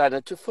 this is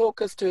Leonard.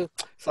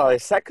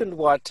 Second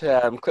what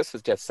Chris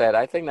has just said,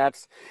 I think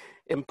that's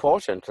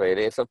important,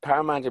 really. It's of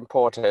paramount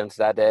importance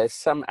that there's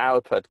some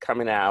output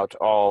coming out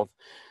of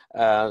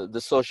the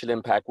social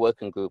impact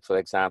working group, for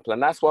example.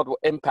 And that's what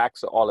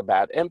impacts are all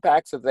about.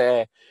 Impacts are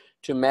there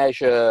to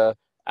measure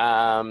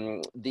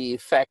the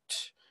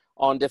effect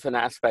on different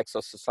aspects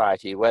of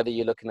society, whether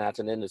you're looking at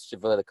an industry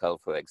vertical,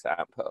 for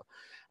example,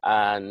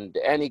 and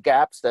any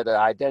gaps that are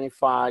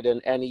identified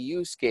and any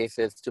use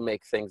cases to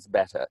make things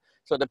better.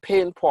 So the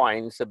pain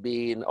points are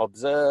being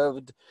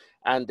observed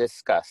and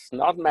discussed,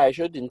 not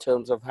measured in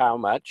terms of how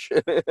much,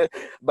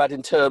 but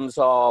in terms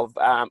of,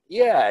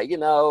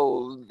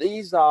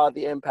 these are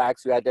the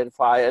impacts we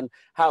identify and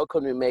how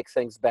can we make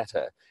things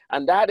better.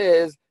 And that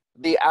is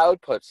the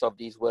outputs of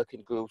these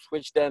working groups,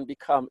 which then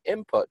become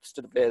inputs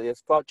to the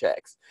various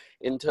projects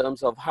in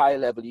terms of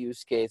high-level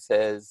use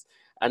cases,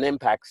 an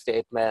impact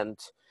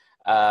statement,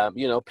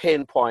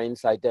 pain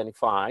points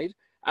identified.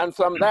 And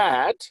from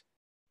that,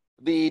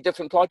 the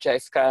different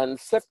projects can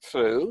sift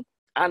through,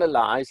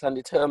 analyze, and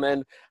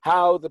determine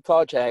how the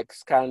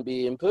projects can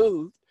be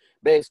improved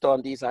based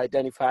on these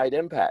identified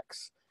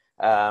impacts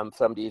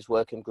from these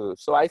working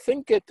groups. So I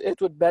think it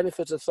would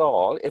benefit us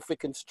all if we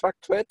can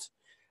structure it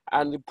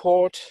and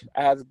report,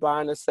 as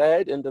Brian has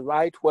said, in the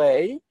right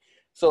way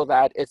so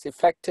that it's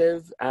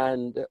effective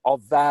and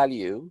of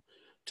value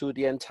to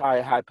the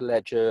entire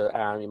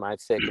Hyperledger, you might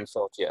say,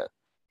 consortia,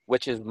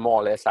 which is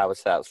more or less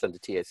ourselves and the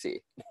TSC.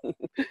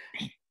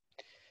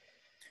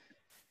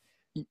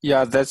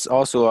 Yeah, that's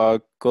also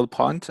a good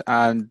point.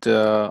 And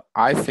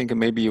I think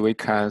maybe we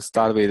can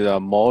start with a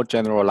more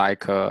general,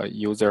 like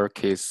user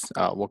case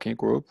working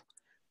group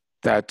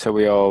that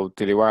will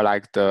deliver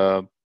like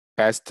the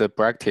best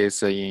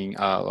practice in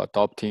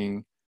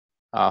adopting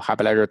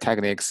Hyperledger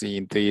techniques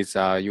in these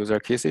user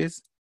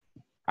cases.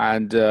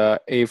 And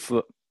if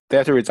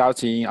that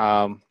results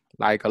in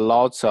like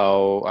lots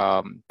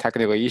of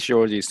technical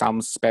issues in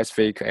some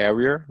specific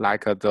area,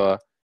 like the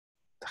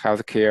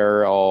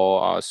healthcare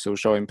or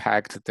social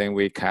impact, then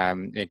we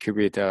can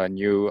incubate a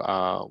new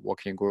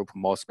working group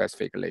more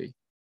specifically.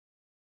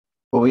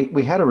 Well,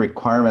 we had a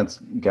requirements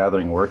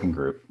gathering working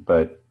group,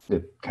 but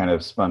it kind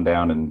of spun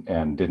down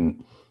and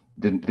didn't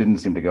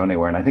seem to go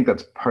anywhere. And I think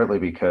that's partly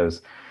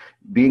because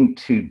being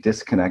too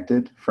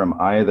disconnected from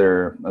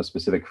either a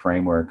specific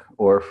framework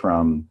or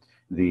from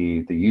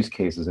the use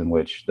cases in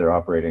which they're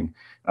operating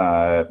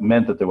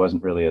meant that there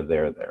wasn't really a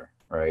there,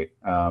 right?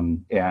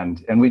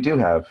 And we do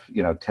have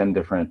 10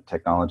 different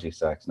technology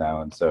stacks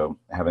now, and so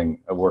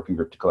having a working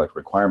group to collect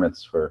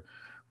requirements for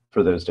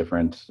those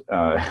different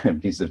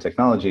pieces of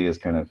technology is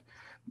kind of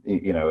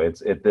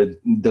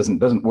it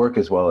doesn't work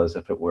as well as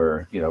if it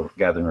were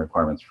gathering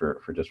requirements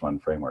for just one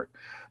framework.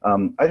 I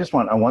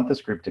want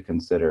this group to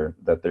consider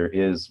that there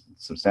is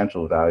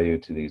substantial value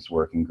to these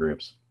working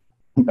groups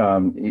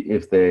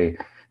if they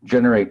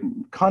generate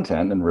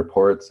content and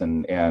reports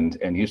and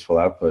useful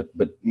output,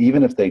 but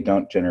even if they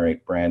don't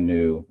generate brand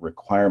new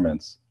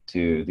requirements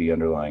to the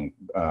underlying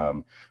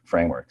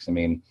frameworks. I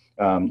mean,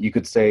 you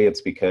could say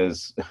it's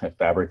because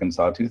Fabric and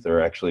Sawtooth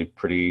are actually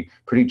pretty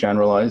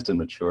generalized and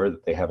mature,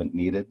 that they haven't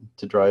needed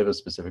to drive a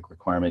specific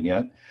requirement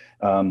yet.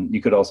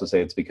 You could also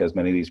say it's because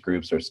many of these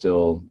groups are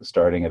still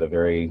starting at a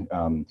very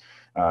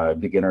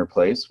beginner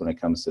place when it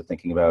comes to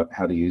thinking about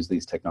how to use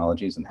these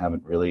technologies and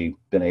haven't really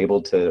been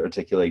able to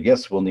articulate,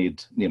 yes, we'll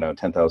need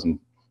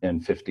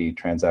 10,050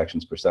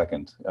 transactions per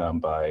second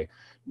by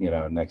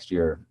next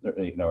year,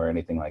 or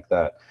anything like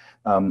that.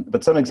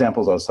 But some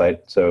examples I'll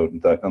cite. So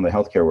on the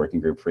healthcare working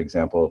group, for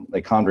example,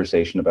 a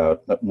conversation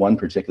about one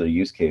particular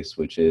use case,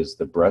 which is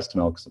the breast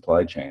milk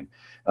supply chain,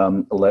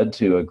 led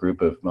to a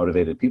group of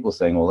motivated people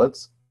saying, well,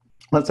 let's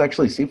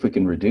actually see if we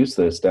can reduce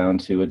this down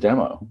to a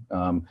demo.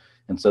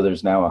 And so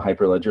there's now a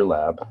Hyperledger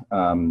lab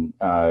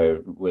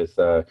with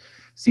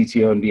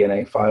CTO and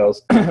DNA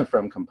files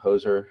from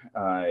Composer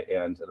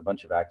and a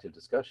bunch of active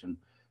discussion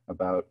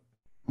about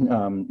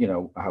you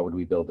know, how would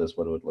we build this?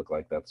 What would it look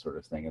like? That sort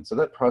of thing. And so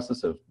that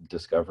process of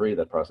discovery,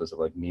 that process of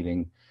like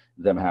meeting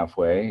them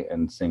halfway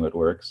and seeing what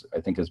works, I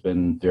think has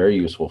been very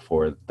useful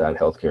for that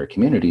healthcare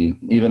community,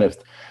 even if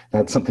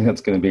that's something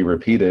that's going to be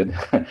repeated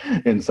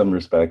in some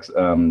respects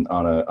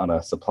on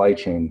a supply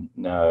chain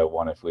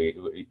one, if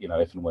we, you know,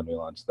 if and when we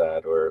launch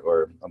that,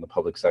 or on the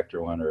public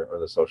sector one, or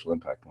the social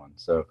impact one.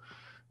 So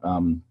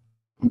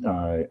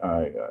I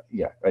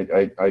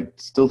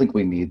still think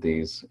we need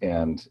these,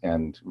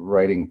 and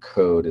writing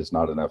code is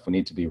not enough. We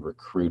need to be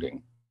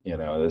recruiting. You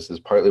know, this is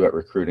partly about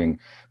recruiting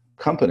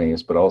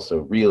companies, but also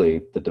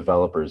really the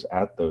developers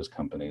at those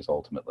companies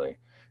ultimately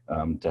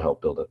to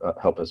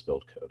help us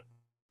build code.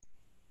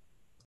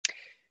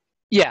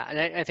 Yeah,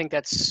 and I think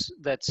that's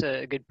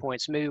a good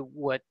point. So maybe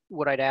what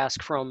I'd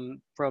ask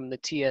from the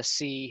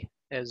TSC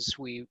as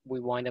we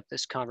wind up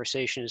this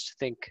conversation is to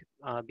think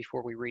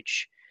before we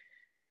reach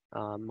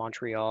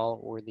Montreal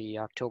or the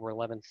October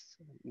 11th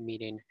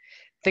meeting,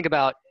 think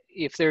about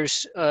if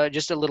there's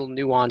just a little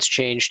nuance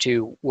change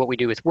to what we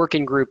do with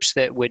working groups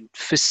that would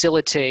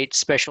facilitate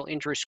special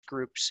interest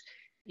groups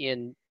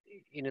in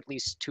at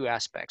least two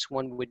aspects.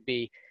 One would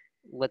be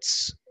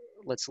let's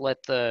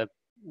let the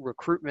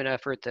recruitment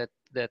effort that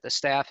the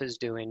staff is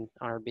doing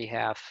on our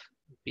behalf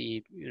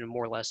be, you know,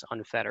 more or less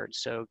unfettered,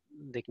 so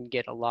they can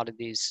get a lot of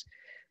the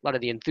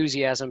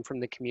enthusiasm from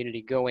the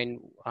community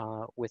going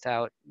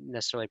without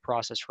necessarily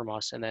process from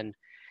us. And then,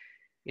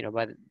 you know,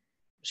 by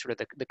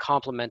the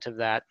complement of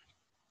that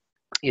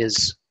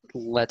is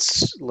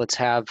let's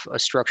have a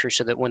structure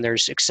so that when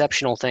there's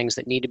exceptional things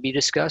that need to be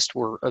discussed,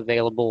 we're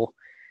available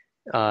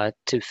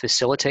to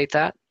facilitate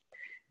that,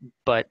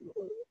 but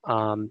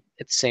at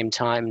the same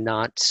time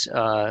not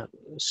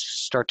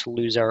start to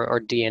lose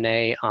our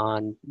DNA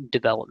on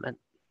development.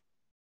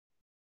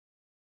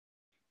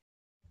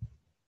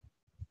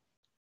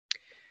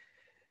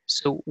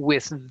 So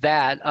with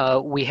that,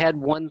 we had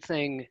one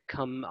thing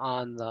come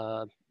on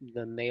the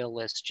mail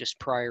list just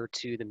prior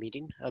to the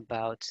meeting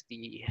about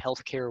the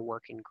healthcare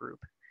working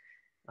group,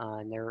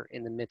 and they're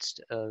in the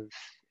midst of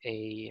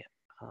a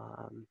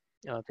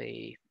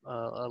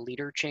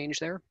leader change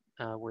there,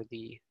 where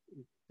the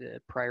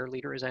prior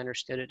leader, as I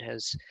understood it,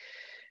 has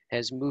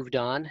moved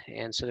on,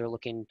 and so they're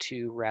looking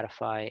to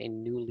ratify a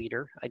new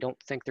leader. I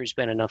don't think there's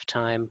been enough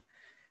time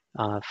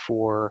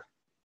for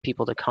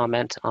people to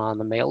comment on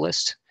the mail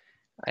list.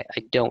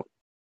 I don't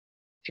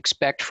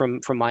expect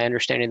from my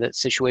understanding of the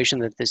situation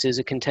that this is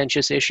a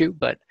contentious issue,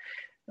 but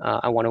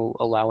I want to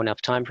allow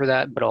enough time for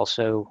that, but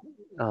also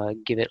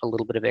give it a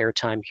little bit of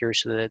airtime here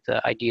so that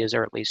the ideas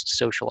are at least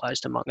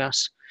socialized among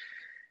us.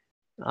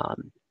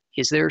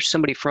 Is there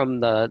somebody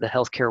from the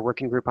healthcare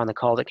working group on the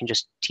call that can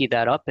just tee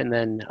that up, and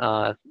then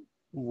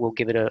we'll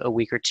give it a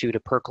week or two to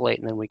percolate,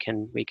 and then we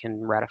can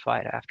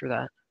ratify it after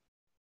that?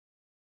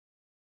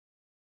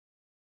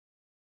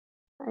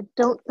 I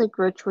don't think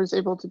Rich was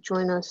able to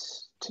join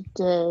us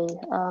today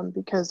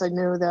because I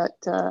know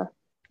that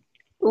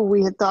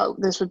we had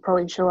thought this would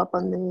probably show up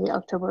on the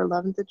October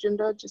 11th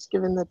agenda, just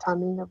given the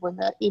timing of when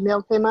that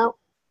email came out.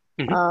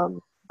 Mm-hmm.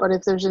 But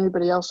if there's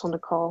anybody else on the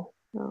call.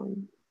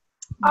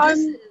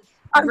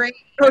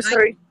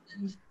 Sorry.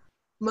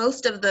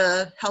 Most of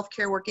the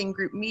healthcare working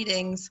group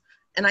meetings,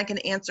 and I can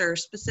answer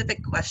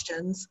specific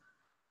questions.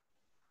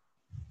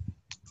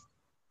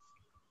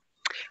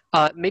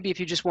 Maybe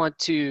if you just want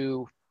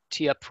to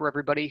tee up for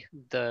everybody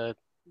the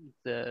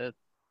I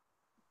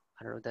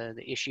don't know,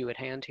 the issue at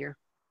hand here.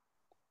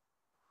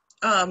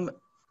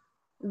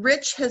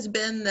 Rich has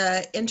been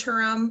the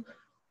interim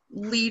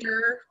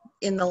leader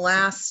in the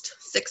last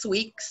 6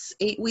 weeks,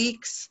 8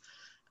 weeks,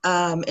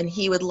 and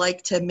he would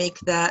like to make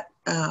that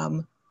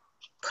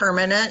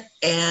permanent.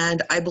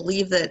 And I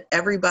believe that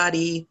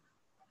everybody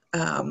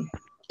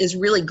is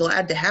really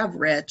glad to have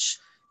Rich.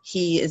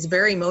 He is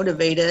very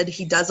motivated.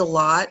 He does a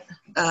lot.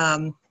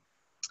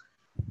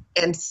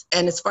 And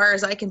as far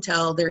as I can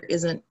tell, there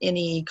isn't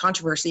any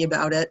controversy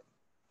about it.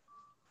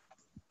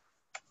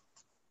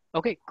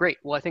 Okay, great.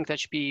 Well, I think that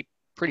should be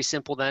pretty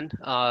simple then.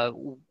 It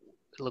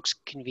looks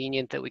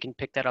convenient that we can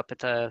pick that up at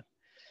the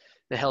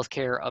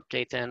healthcare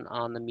update then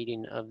on the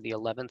meeting of the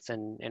 11th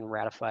and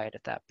ratify it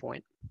at that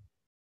point.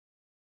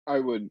 I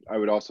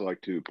would also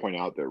like to point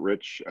out that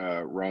Rich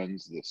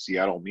runs the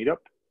Seattle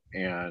meetup,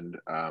 and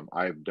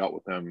I've dealt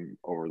with him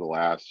over the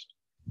last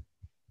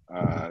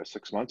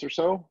 6 months or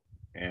so,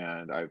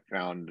 and I've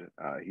found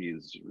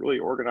he's really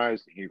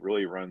organized. He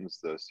really runs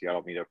the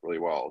Seattle meetup really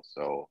well.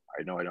 So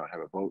I know I don't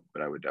have a vote,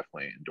 but I would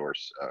definitely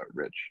endorse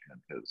Rich and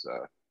his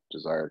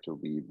desire to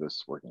lead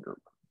this working group.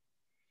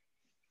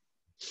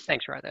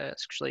 Thanks, Ryan. That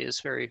actually is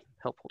very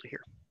helpful to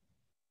hear.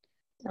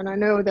 And I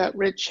know that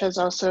Rich has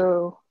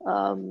also,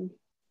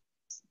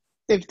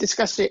 they've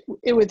discussed it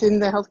within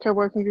the healthcare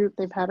working group.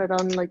 They've had it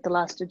on like the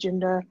last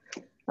agenda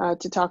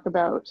to talk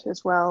about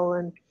as well,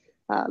 and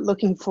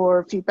looking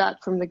for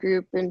feedback from the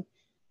group. And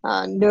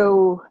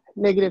no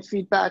negative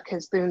feedback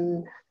has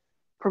been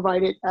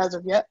provided as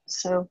of yet.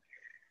 So,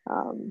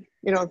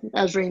 you know,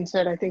 as Rain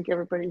said, I think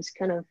everybody's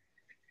kind of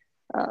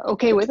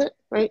okay with it,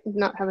 right?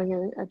 Not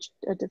having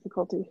a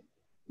difficulty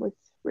with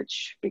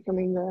Rich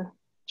becoming the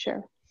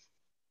chair.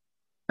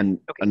 And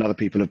other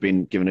people have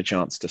been given a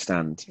chance to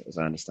stand, as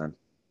I understand.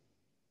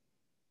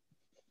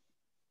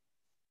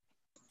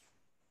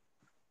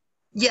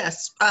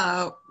 Yes,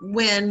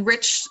 when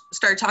Rich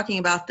started talking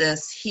about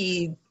this,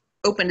 he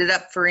opened it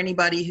up for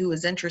anybody who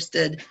was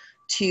interested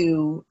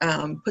to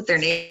put their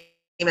name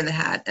in the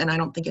hat, and I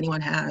don't think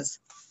anyone has.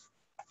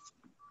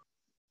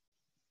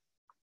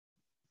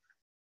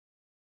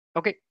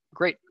 Okay,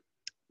 great.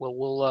 Well,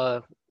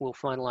 we'll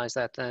finalize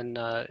that then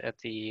at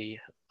the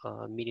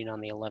meeting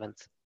on the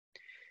 11th.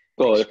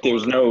 Well, if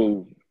there's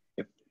no,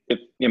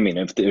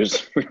 if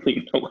there's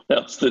really no one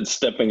else that's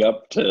stepping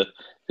up to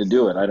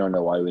do it, I don't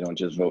know why we don't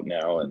just vote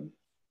now. And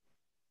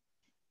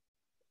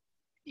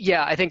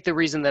yeah, I think the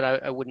reason that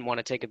I wouldn't want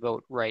to take a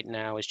vote right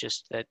now is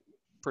just that,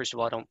 first of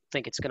all, I don't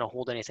think it's going to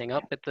hold anything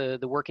up at the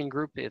working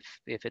group if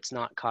it's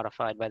not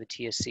codified by the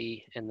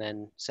TSC, and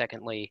then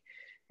secondly,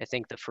 I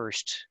think the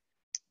first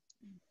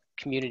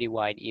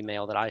community-wide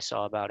email that I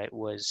saw about it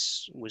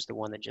was the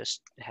one that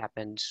just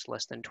happened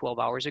less than 12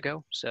 hours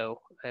ago. So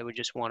I would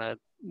just want to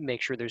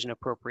make sure there's an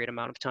appropriate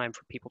amount of time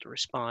for people to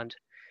respond,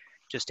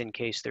 just in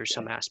case there's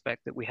some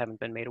aspect that we haven't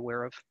been made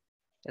aware of,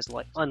 as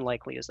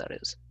unlikely as that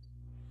is.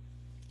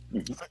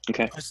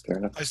 Okay, fair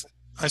enough.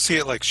 I see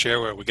it like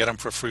shareware. We get him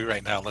for free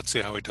right now. Let's see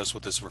how he does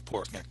with his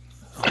report, Nick.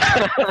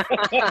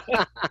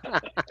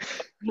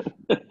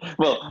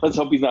 Well, let's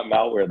hope he's not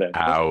malware then.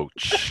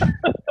 Ouch.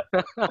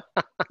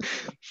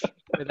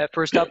 That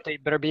first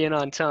update better be in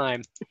on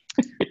time.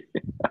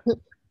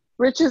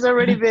 Rich has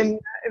already been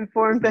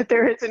informed that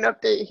there is an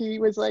update. He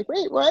was like,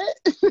 wait, what?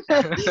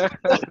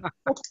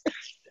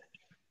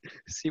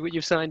 See what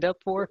you've signed up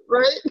for?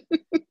 Right?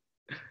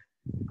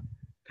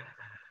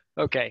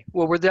 Okay,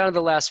 well, we're down to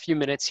the last few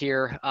minutes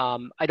here.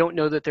 I don't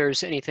know that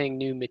there's anything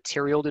new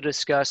material to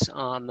discuss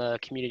on the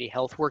community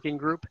health working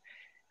group.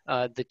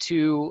 The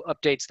two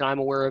updates that I'm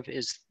aware of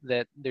is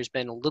that there's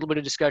been a little bit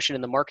of discussion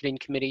in the marketing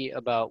committee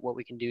about what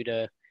we can do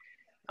to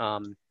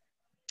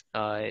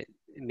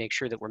make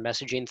sure that we're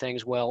messaging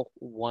things well.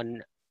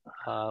 One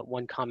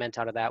comment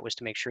out of that was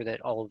to make sure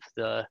that all of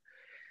the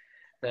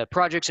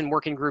projects and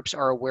working groups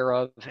are aware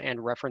of and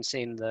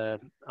referencing the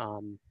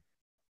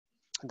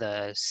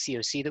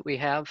COC that we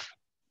have.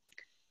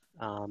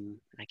 I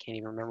can't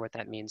even remember what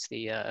that means.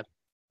 The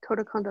Code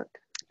of conduct.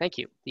 Thank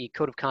you. The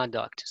code of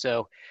conduct.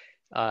 So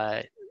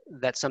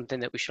that's something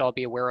that we should all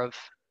be aware of.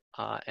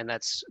 And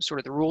that's sort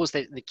of the rules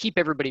that keep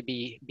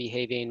everybody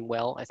behaving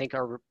well. I think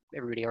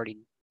everybody already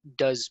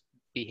does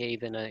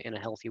behave in a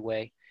healthy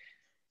way.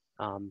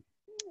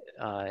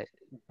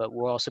 But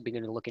we'll also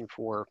begin looking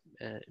for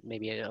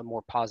maybe a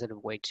more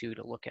positive way to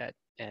look at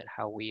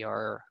how we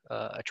are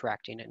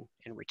attracting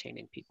and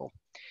retaining people.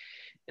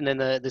 And then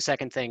the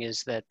second thing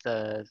is that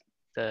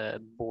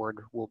the board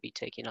will be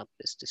taking up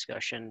this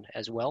discussion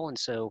as well. And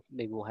so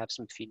maybe we'll have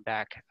some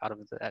feedback out of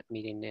that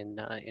meeting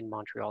in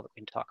Montreal that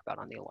we can talk about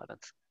on the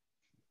 11th.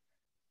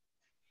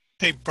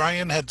 Hey,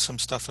 Brian had some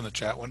stuff in the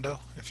chat window,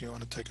 if you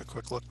want to take a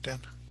quick look,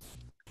 Dan.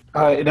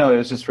 No, it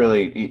was just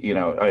really,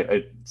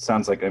 it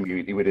sounds like, I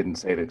mean, we didn't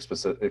say it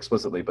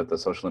explicitly, but the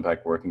social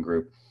impact working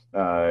group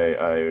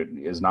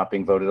is not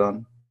being voted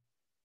on.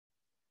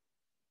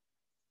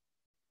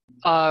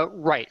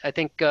 Right. I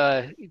think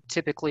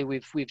typically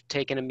we've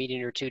taken a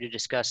meeting or two to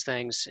discuss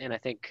things, and I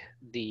think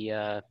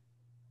the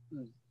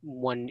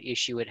one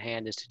issue at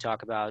hand is to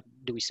talk about,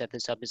 do we set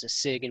this up as a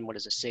SIG, and what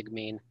does a SIG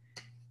mean?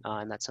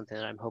 And that's something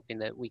that I'm hoping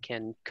that we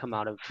can come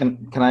out of.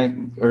 Can I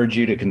urge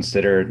you to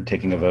consider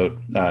taking a vote?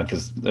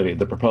 Because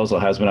the proposal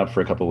has been up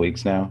for a couple of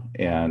weeks now,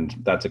 and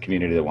that's a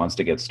community that wants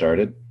to get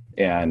started.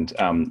 And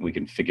we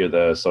can figure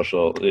the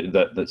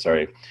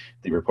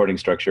reporting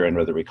structure and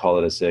whether we call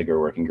it a SIG or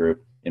working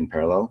group in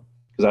parallel.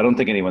 Because I don't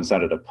think anyone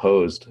sounded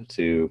opposed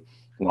to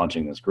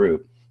launching this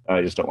group.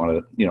 I just don't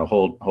want to,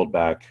 hold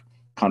back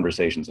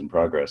conversations in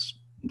progress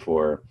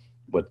for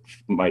what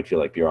might feel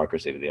like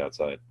bureaucracy to the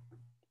outside.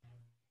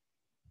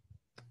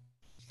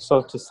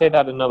 So to say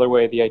that another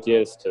way, the idea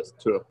is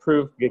to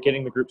approve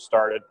getting the group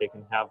started. They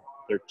can have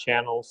their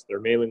channels, their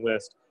mailing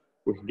list.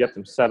 We can get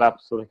them set up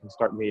so they can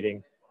start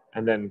meeting.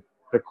 And then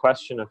the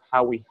question of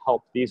how we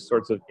help these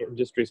sorts of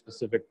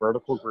industry-specific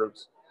vertical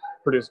groups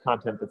produce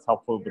content that's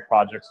helpful to the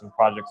projects, and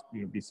projects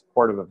be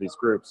supportive of these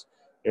groups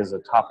is a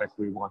topic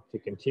we want to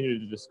continue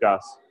to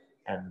discuss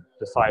and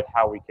decide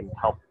how we can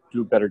help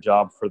do a better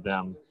job for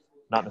them,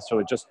 not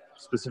necessarily just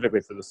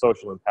specifically for the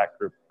social impact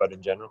group, but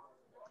in general.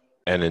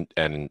 And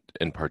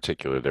in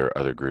particular, there are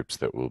other groups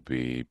that will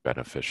be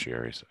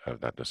beneficiaries of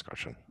that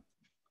discussion.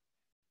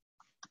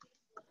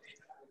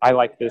 I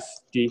like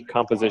this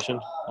decomposition.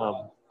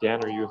 Dan,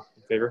 are you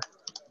in favor?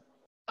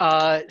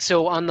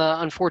 So on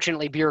the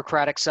unfortunately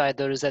bureaucratic side,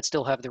 though, does that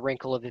still have the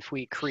wrinkle of if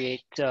we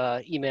create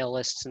email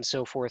lists and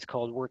so forth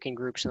called working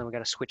groups, and then we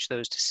got to switch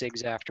those to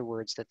SIGs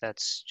afterwards,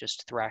 that's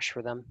just thrash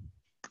for them?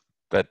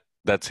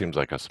 That seems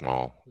like a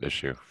small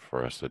issue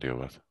for us to deal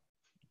with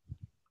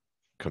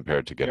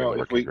compared to getting a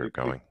working group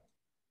going.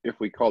 If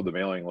we called the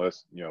mailing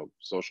list,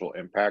 social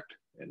impact,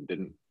 and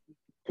didn't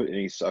put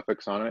any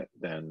suffix on it,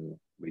 then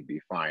we'd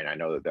be fine. I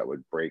know that that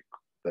would break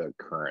the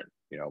current,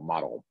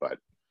 model, but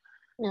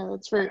Yeah,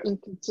 that's very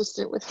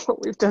inconsistent with what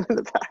we've done in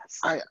the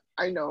past.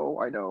 I know.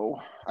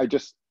 I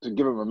just to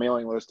give them a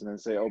mailing list and then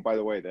say, oh, by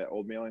the way, that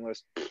old mailing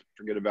list,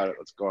 forget about it.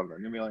 Let's go on to the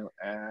new mailing.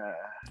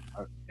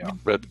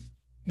 But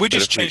we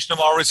just changed them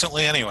all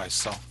recently anyway,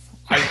 so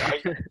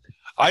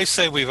I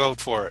say we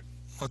vote for it.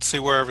 Let's see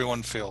where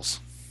everyone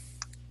feels.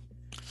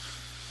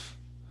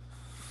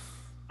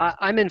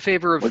 I'm in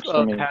favor of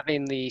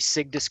having the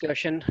SIG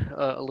discussion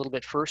a little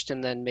bit first,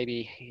 and then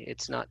maybe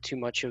it's not too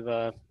much of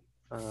a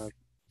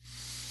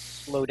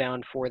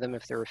slowdown for them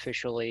if they're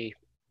officially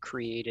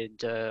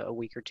created a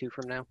week or two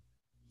from now.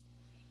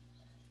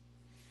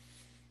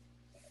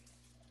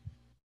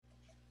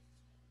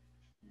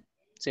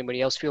 Does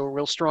anybody else feel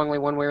real strongly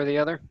one way or the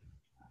other?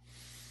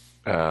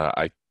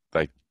 I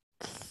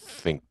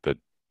think the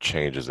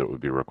changes that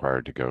would be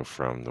required to go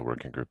from the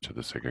working group to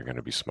the SIG are going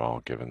to be small,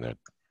 given that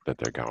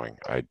they're going.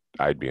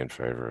 I'd be in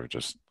favor of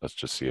let's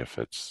just see if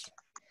it's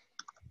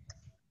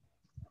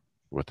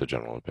what the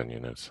general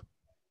opinion is.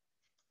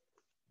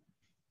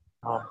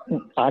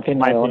 I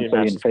think I'm also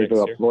in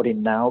favor of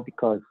voting now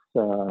because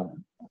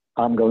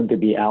I'm going to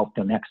be out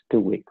the next 2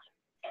 weeks.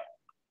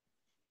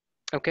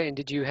 Okay, and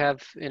did you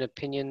have an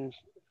opinion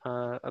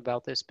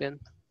about this, Ben?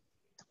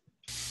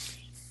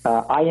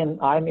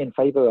 I'm in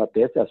favor of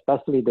this,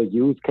 especially the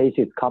use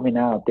cases coming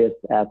out of this.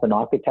 As an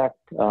architect,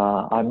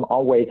 I'm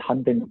always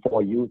hunting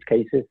for use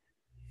cases.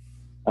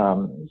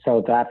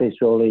 So that is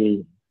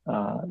really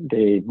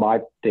the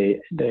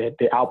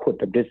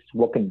output of this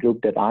working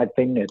group that I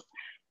think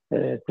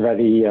is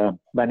very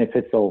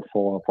beneficial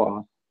for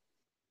us.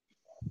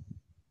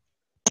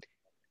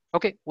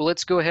 Okay, well,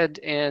 let's go ahead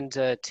and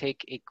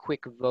take a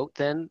quick vote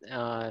then,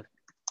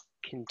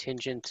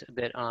 contingent a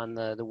bit on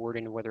the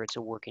wording of whether it's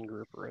a working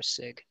group or a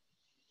SIG.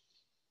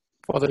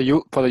 For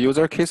the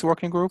user case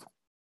working group?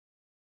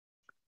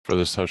 For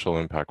the social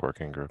impact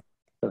working group.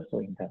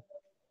 Social impact.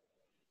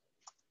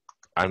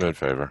 I'm in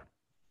favor.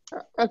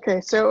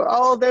 Okay, so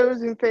all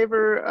those in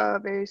favor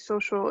of a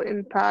social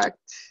impact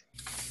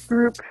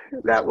group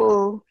that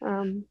will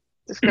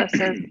discuss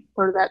as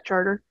part of that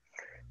charter,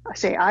 I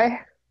say aye.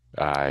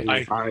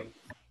 Aye. Aye.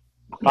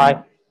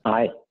 Aye.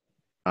 Aye.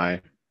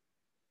 Aye.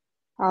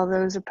 All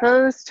those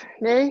opposed,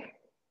 nay?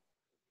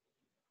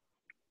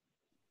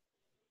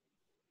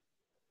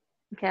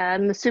 Okay,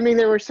 I'm assuming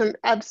there were some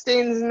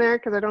abstains in there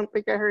because I don't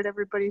think I heard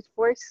everybody's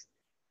voice.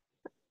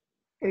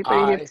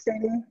 Anybody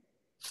abstaining?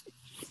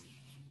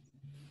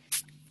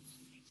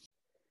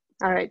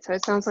 All right, so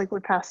it sounds like we're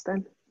past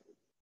then.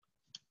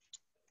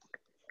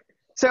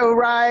 So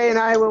Rai and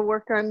I will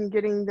work on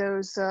getting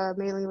those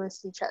mailing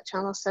lists and chat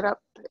channels set up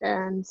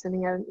and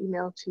sending out an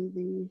email to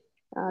the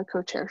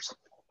co-chairs.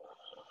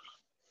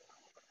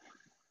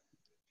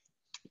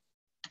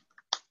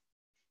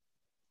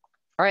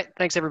 All right,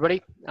 thanks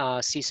everybody.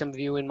 See some of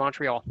you in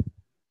Montreal.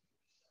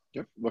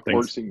 Yep, look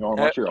forward to seeing you all in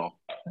Montreal.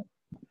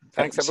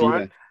 Thanks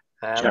everyone.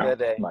 Have a good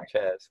day.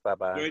 Cheers.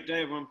 Bye-bye. Great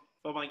day, everyone.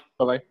 Bye-bye.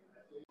 Bye-bye.